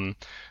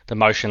 The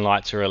motion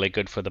lights are really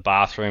good for the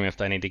bathroom if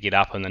they need to get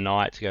up in the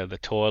night to go to the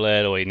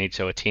toilet, or you need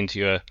to attend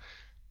to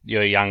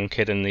your young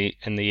kid in the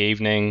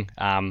evening.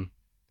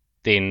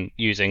 Then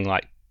using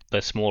like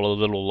the smaller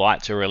little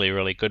lights are really,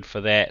 really good for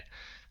that.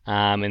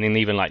 And then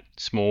even like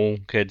small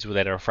kids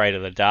that are afraid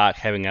of the dark,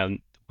 having a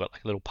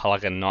little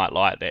plug-in night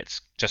light that's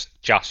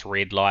just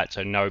red light,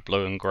 so no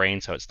blue and green.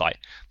 So it's like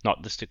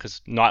not just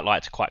because night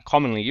lights are quite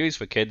commonly used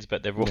for kids,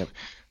 but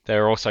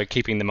they're also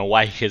keeping them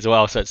awake as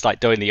well. So it's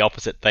like doing the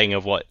opposite thing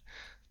of what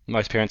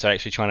most parents are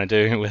actually trying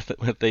to do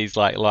with these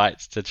like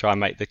lights, to try and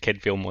make the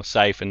kid feel more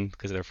safe, and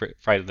because they're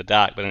afraid of the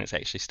dark, but then it's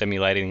actually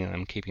stimulating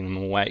them, keeping them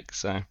awake.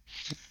 So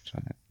that's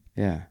right.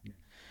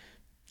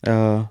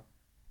 Yeah.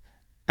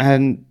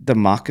 And the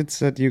markets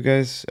that you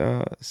guys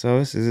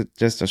service, is it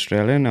just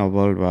Australian or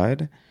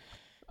worldwide?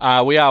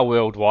 We are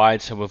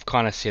worldwide, so we've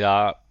kind of set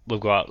up,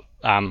 we've got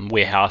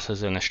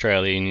warehouses in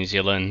Australia, New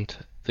Zealand,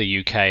 the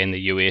UK and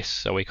the US,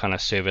 so we kind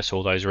of service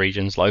all those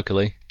regions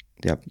locally.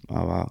 Yep.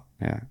 Oh, wow.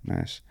 Yeah,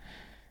 nice.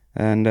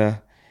 And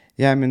I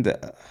mean,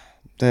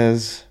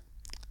 there's,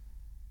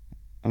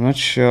 I'm not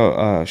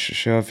sure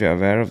if you're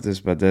aware of this,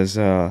 but there's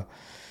a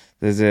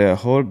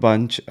whole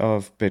bunch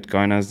of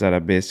Bitcoiners that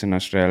are based in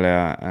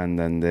Australia, and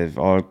then they've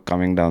all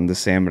coming down the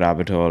same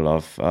rabbit hole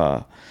of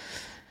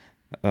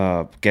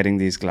getting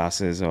these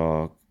glasses,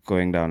 or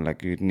going down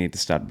like you need to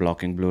start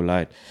blocking blue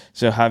light.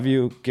 So have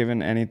you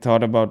given any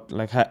thought about,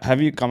 like,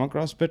 have you come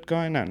across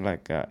Bitcoin, and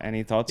like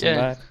any thoughts on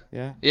that?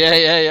 Yeah.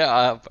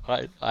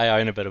 I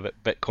own a bit of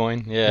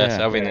Bitcoin. Yeah,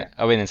 so I've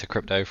been into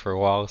crypto for a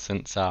while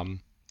since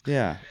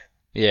Yeah.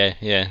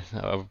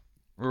 I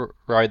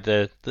rode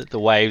the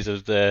waves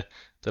of the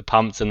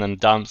pumps and then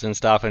dumps and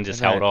stuff, and just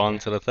held on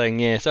to the thing.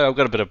 Yeah, so I've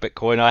got a bit of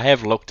Bitcoin. I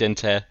have looked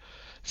into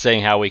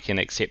seeing how we can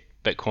accept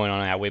Bitcoin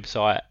on our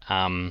website.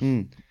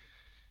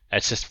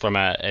 It's just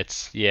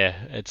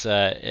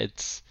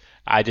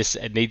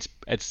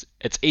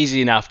it's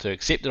easy enough to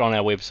accept it on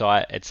our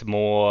website. It's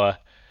more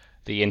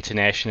the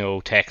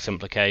international tax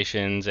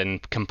implications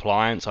and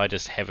compliance. I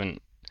just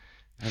haven't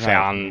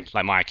found,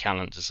 like, my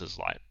accountant just is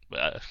like,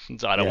 I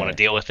don't want to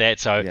deal with that.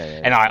 So,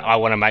 I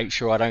want to make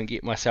sure I don't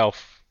get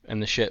myself in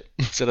the shit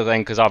sort of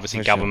thing, because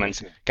obviously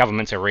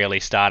governments are really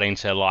starting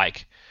to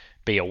like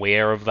be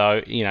aware of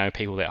those,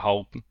 people that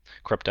hold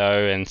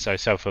crypto, and so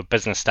if a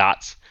business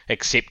starts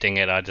accepting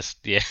it, I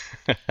just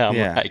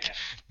like,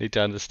 need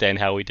to understand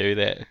how we do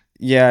that.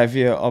 Yeah, if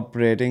you're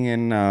operating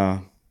in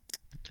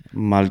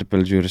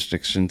multiple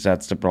jurisdictions,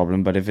 that's the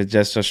problem. But if it's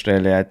just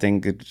Australia, I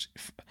think it's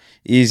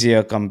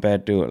easier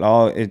compared to,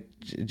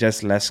 it's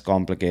just less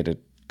complicated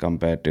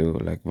compared to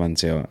like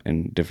once you're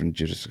in different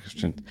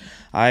jurisdictions.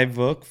 I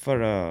work for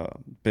a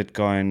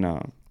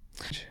Bitcoin,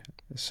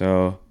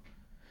 so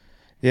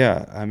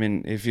yeah, I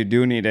mean, if you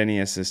do need any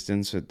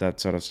assistance with that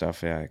sort of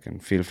stuff, I can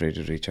feel free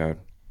to reach out.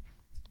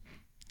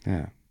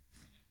 Yeah,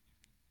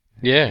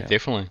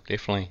 definitely.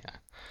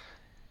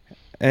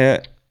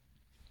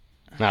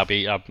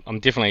 I'm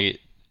definitely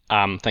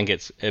think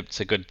it's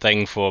a good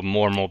thing for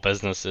more and more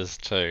businesses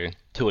to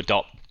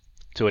adopt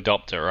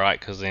it, right?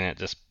 Because then it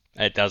just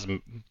it does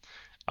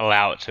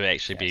allow it to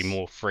actually be Yes.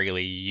 more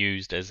freely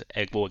used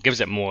well, it gives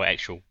it more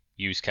actual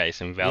use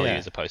case and value Yeah.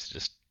 as opposed to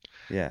just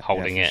Yeah,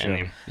 holding yeah, it for and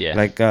sure. then, yeah.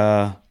 Like,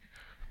 yeah,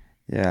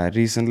 I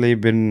recently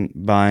been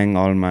buying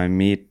all my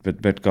meat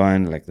with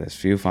Bitcoin. Like, there's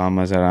few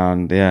farmers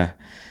around. Yeah,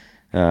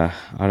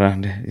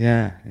 around.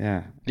 Yeah,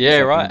 yeah. Yeah,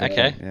 Accepting right. Bitcoin.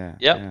 Okay. Yeah,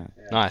 Yep. yeah.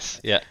 Nice.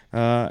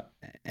 Yeah.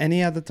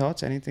 Any other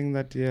thoughts? Anything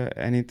that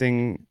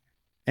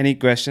any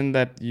question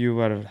that you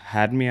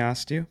had me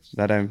asked you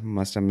that I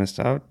must have missed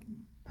out?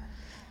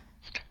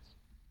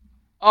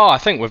 Oh, I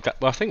think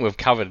we've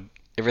covered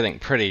everything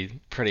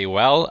pretty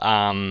well.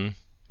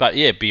 But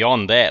yeah,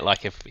 beyond that,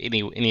 like if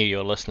any of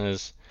your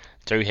listeners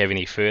do have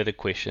any further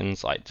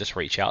questions, like just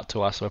reach out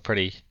to us.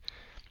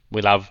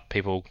 We love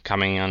people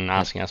coming and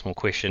asking us more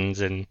questions,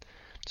 and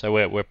so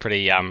we're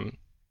pretty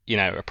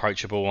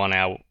approachable on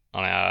our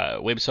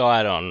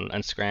website, on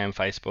Instagram,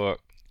 Facebook,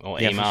 or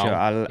Yeah, email. for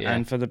sure. Yeah.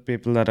 And for the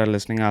people that are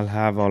listening, I'll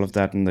have all of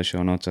that in the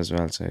show notes as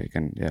well, so you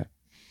can. Yeah.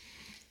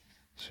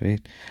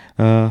 Sweet.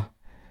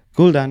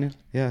 Cool, Daniel.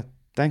 Yeah,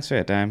 thanks for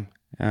your time.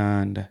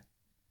 And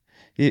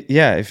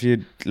yeah, if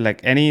you like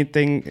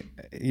anything,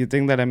 you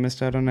think that I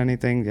missed out on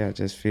anything, yeah,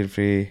 just feel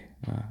free.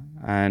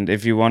 And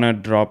if you want to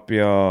drop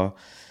your,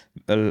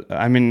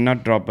 I mean,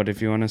 not drop, but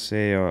if you want to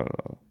say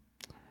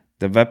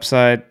the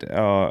website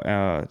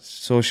or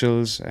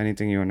socials,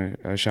 anything you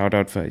want to shout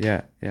out for,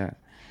 yeah.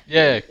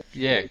 Yeah,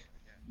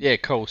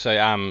 cool. So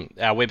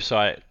our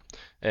website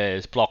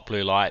is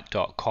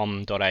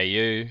blockbluelight.com.au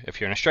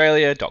if you're in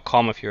Australia,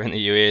 .com if you're in the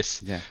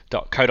US, Yeah.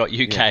 .co.uk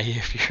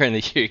if you're in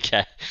the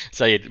UK.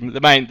 So yeah,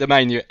 the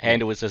main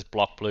handle is just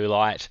Block Blue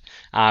Light,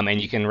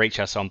 and you can reach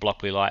us on Block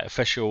Blue Light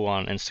Official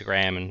on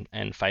Instagram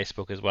and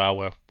Facebook as well.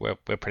 We're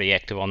pretty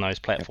active on those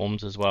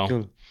platforms as well.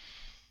 Cool.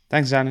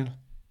 Thanks, Daniel.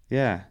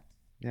 Yeah.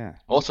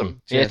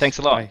 Awesome. Yeah, Cheers. thanks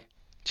a lot. Bye.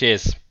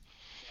 Cheers.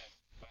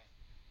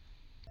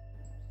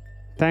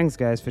 Thanks,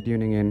 guys, for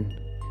tuning in.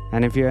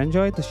 And if you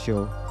enjoyed the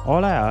show,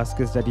 all I ask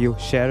is that you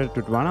share it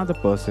with one other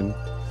person.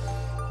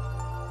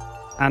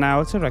 And I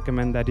also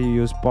recommend that you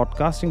use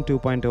Podcasting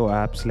 2.0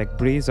 apps like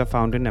Breeze or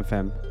Fountain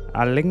FM.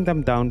 I'll link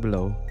them down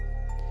below.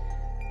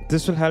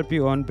 This will help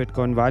you earn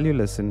Bitcoin while you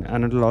listen,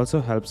 and it will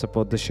also help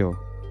support the show.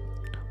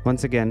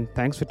 Once again,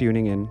 thanks for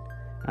tuning in,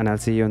 and I'll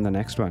see you in the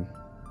next one.